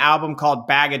release an album called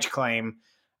Baggage Claim.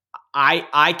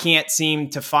 I can't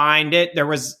seem to find it. There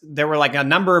were like a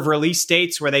number of release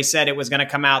dates where they said it was going to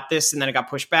come out this, and then it got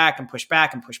pushed back and pushed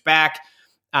back and pushed back.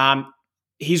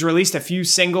 He's released a few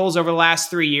singles over the last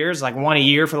 3 years, like one a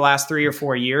year for the last 3 or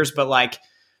 4 years, but like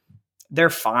they're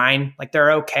fine. Like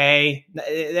they're okay.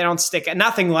 They don't stick.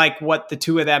 Nothing like what the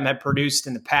two of them had produced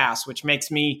in the past, which makes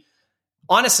me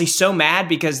honestly so mad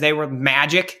because they were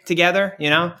magic together, you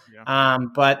know? Yeah.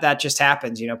 But that just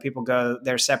happens, you know, people go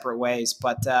their separate ways,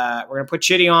 but we're going to put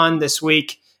Chitty on this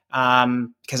week.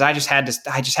 Cause I just had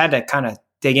to kind of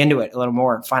dig into it a little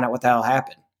more and find out what the hell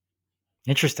happened.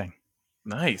 Interesting.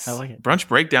 Nice. I like it. Brunch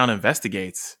Breakdown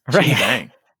investigates. Right.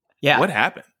 Bang. Yeah. What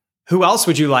happened? Who else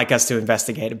would you like us to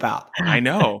investigate about? I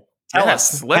know. Tell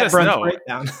us. Let us know.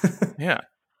 Breakdown. Yeah.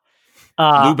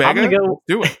 I'm gonna go.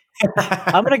 Do it.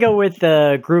 I'm going to go with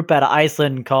the group out of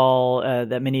Iceland called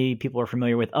that many people are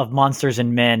familiar with, Of Monsters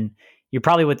and Men. You're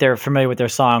probably familiar with their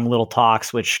song Little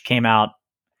Talks, which came out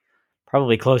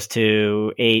probably close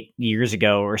to 8 years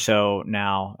ago or so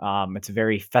now. It's a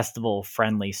very festival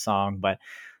friendly song, but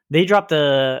they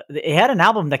had an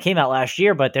album that came out last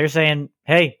year, but they're saying,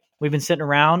 hey, we've been sitting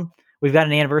around. We've got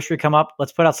an anniversary come up.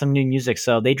 Let's put out some new music.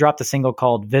 So they dropped a single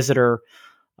called Visitor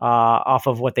off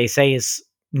of what they say is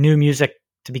new music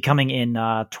to be coming in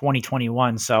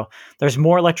 2021. So there's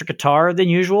more electric guitar than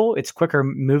usual. It's quicker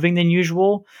moving than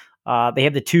usual. They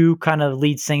have the two kind of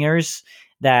lead singers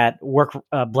that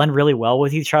blend really well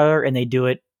with each other, and they do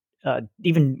it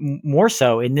even more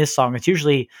so in this song. It's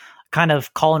usually kind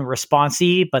of call and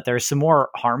response-y, but there's some more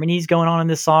harmonies going on in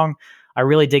this song. I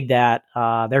really dig that.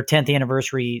 Their 10th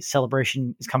anniversary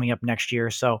celebration is coming up next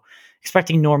year, so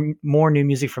expecting more new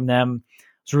music from them.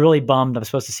 I was really bummed. I was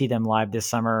supposed to see them live this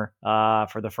summer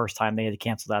for the first time. They had to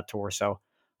cancel that tour. So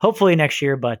hopefully next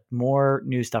year, but more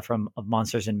new stuff from Of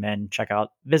Monsters and Men. Check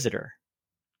out Visitor.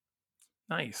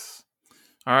 Nice.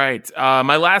 All right.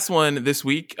 My last one this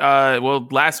week.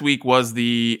 Last week was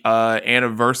the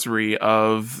anniversary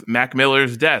of Mac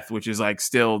Miller's death, which is like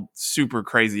still super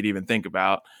crazy to even think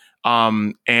about.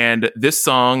 And this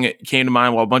song came to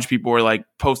mind while a bunch of people were like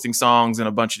posting songs and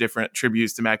a bunch of different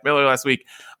tributes to Mac Miller last week.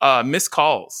 Missed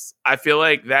Calls. I feel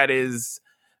like that is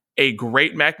a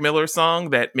great Mac Miller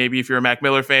song that maybe if you're a Mac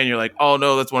Miller fan, you're like, oh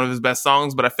no, that's one of his best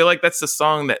songs. But I feel like that's a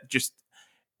song that just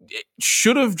it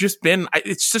should have just been,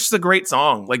 it's just a great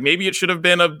song. Like maybe it should have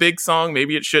been a big song.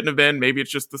 Maybe it shouldn't have been. Maybe it's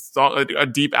just the song, a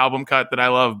deep album cut that I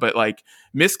love. But like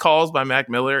Missed Calls by Mac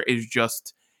Miller is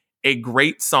just a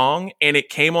great song, and it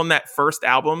came on that first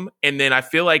album. And then I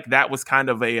feel like that was kind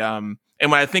of a and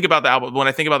when I think about the album, when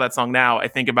I think about that song now, I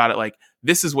think about it like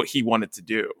this is what he wanted to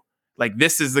do. Like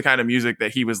this is the kind of music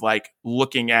that he was like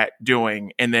looking at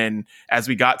doing. And then as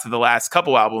we got to the last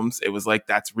couple albums, it was like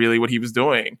that's really what he was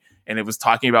doing. And it was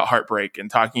talking about heartbreak and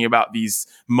talking about these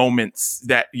moments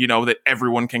that, you know, that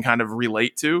everyone can kind of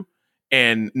relate to,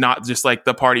 and not just like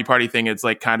the party thing. It's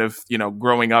like kind of, you know,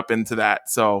 growing up into that.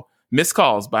 So Missed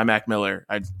Calls by Mac Miller.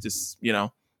 I just, you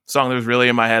know, song that was really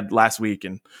in my head last week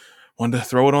and wanted to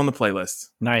throw it on the playlist.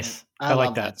 Nice. I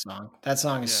like that song. That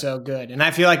song is so good. And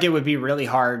I feel like it would be really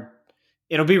hard.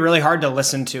 It'll be really hard to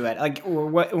listen to it. Like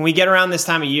when we get around this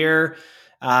time of year,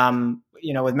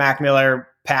 you know, with Mac Miller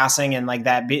passing and like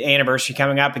that anniversary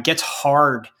coming up, it gets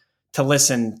hard to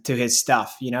listen to his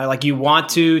stuff, you know, like you want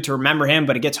to remember him,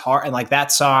 but it gets hard. And like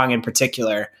that song in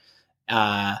particular,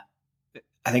 I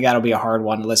think that'll be a hard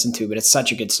one to listen to, but it's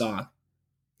such a good song.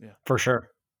 Yeah, for sure.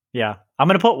 Yeah. I'm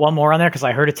going to put one more on there because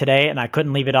I heard it today and I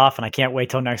couldn't leave it off, and I can't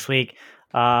wait till next week.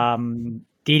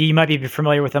 Didi, you might be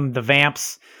familiar with them. The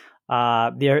Vamps,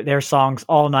 their songs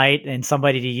All Night and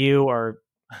Somebody to You are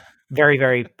very,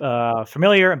 very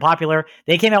familiar and popular.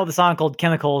 They came out with a song called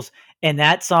Chemicals, and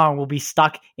that song will be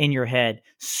stuck in your head.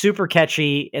 Super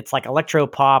catchy. It's like electro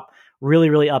pop.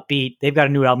 Really, really upbeat. They've got a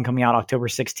new album coming out October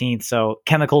 16th. So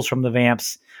Chemicals from the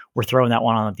Vamps. We're throwing that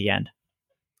one on at the end.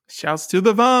 Shouts to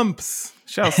the Vamps.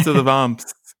 Shouts to the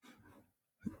Vamps.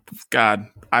 God,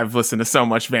 I've listened to so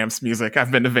much Vamps music. I've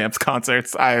been to Vamps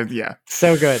concerts.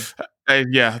 So good.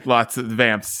 Lots of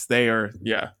Vamps. They are,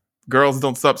 Girls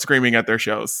don't stop screaming at their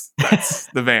shows. That's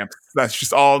the Vamps.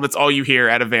 That's all you hear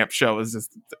at a Vamp show is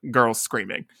just girls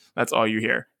screaming. That's all you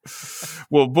hear.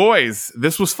 Well, boys,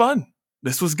 this was fun.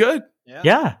 This was good.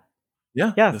 Yeah.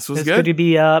 This was it's good. good to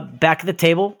be back at the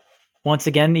table once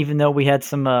again, even though we had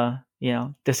some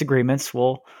disagreements.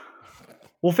 We'll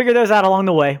figure those out along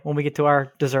the way when we get to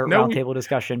our dessert roundtable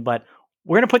discussion. But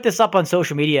we're going to put this up on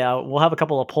social media. We'll have a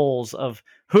couple of polls of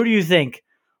who do you think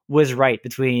was right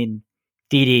between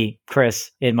Didi,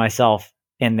 Chris, and myself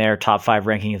in their top 5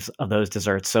 rankings of those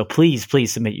desserts. So please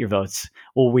submit your votes.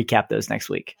 We'll recap those next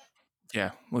week.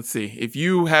 Yeah, let's see. If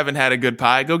you haven't had a good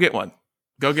pie, go get one.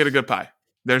 Go get a good pie.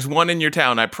 There's one in your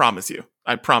town, I promise you.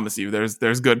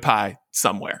 There's good pie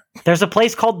somewhere. There's a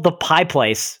place called The Pie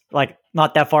Place, like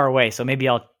not that far away. So maybe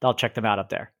I'll check them out up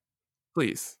there.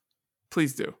 Please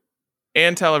do.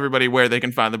 And tell everybody where they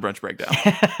can find the Brunch Breakdown.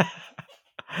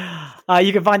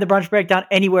 You can find the Brunch Breakdown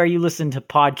anywhere you listen to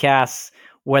podcasts,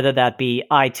 whether that be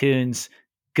iTunes,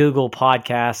 Google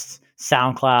Podcasts,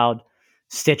 SoundCloud,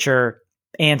 Stitcher,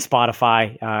 and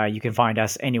Spotify. You can find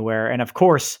us anywhere. And of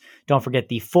course, don't forget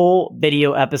the full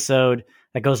video episode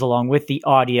that goes along with the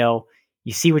audio.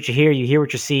 You see what you hear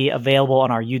what you see, available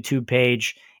on our YouTube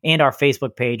page and our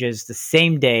Facebook pages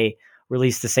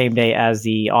released the same day as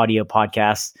the audio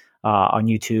podcast on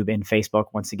YouTube and Facebook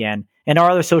once again. And our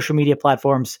other social media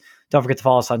platforms. Don't forget to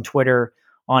follow us on Twitter,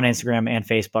 on Instagram, and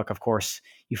Facebook. Of course,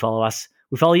 you follow us.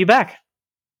 We follow you back.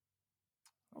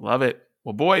 Love it.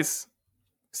 Well, boys,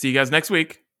 see you guys next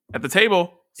week at the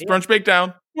table. It's Brunch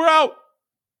Breakdown. We're out.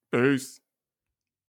 Peace.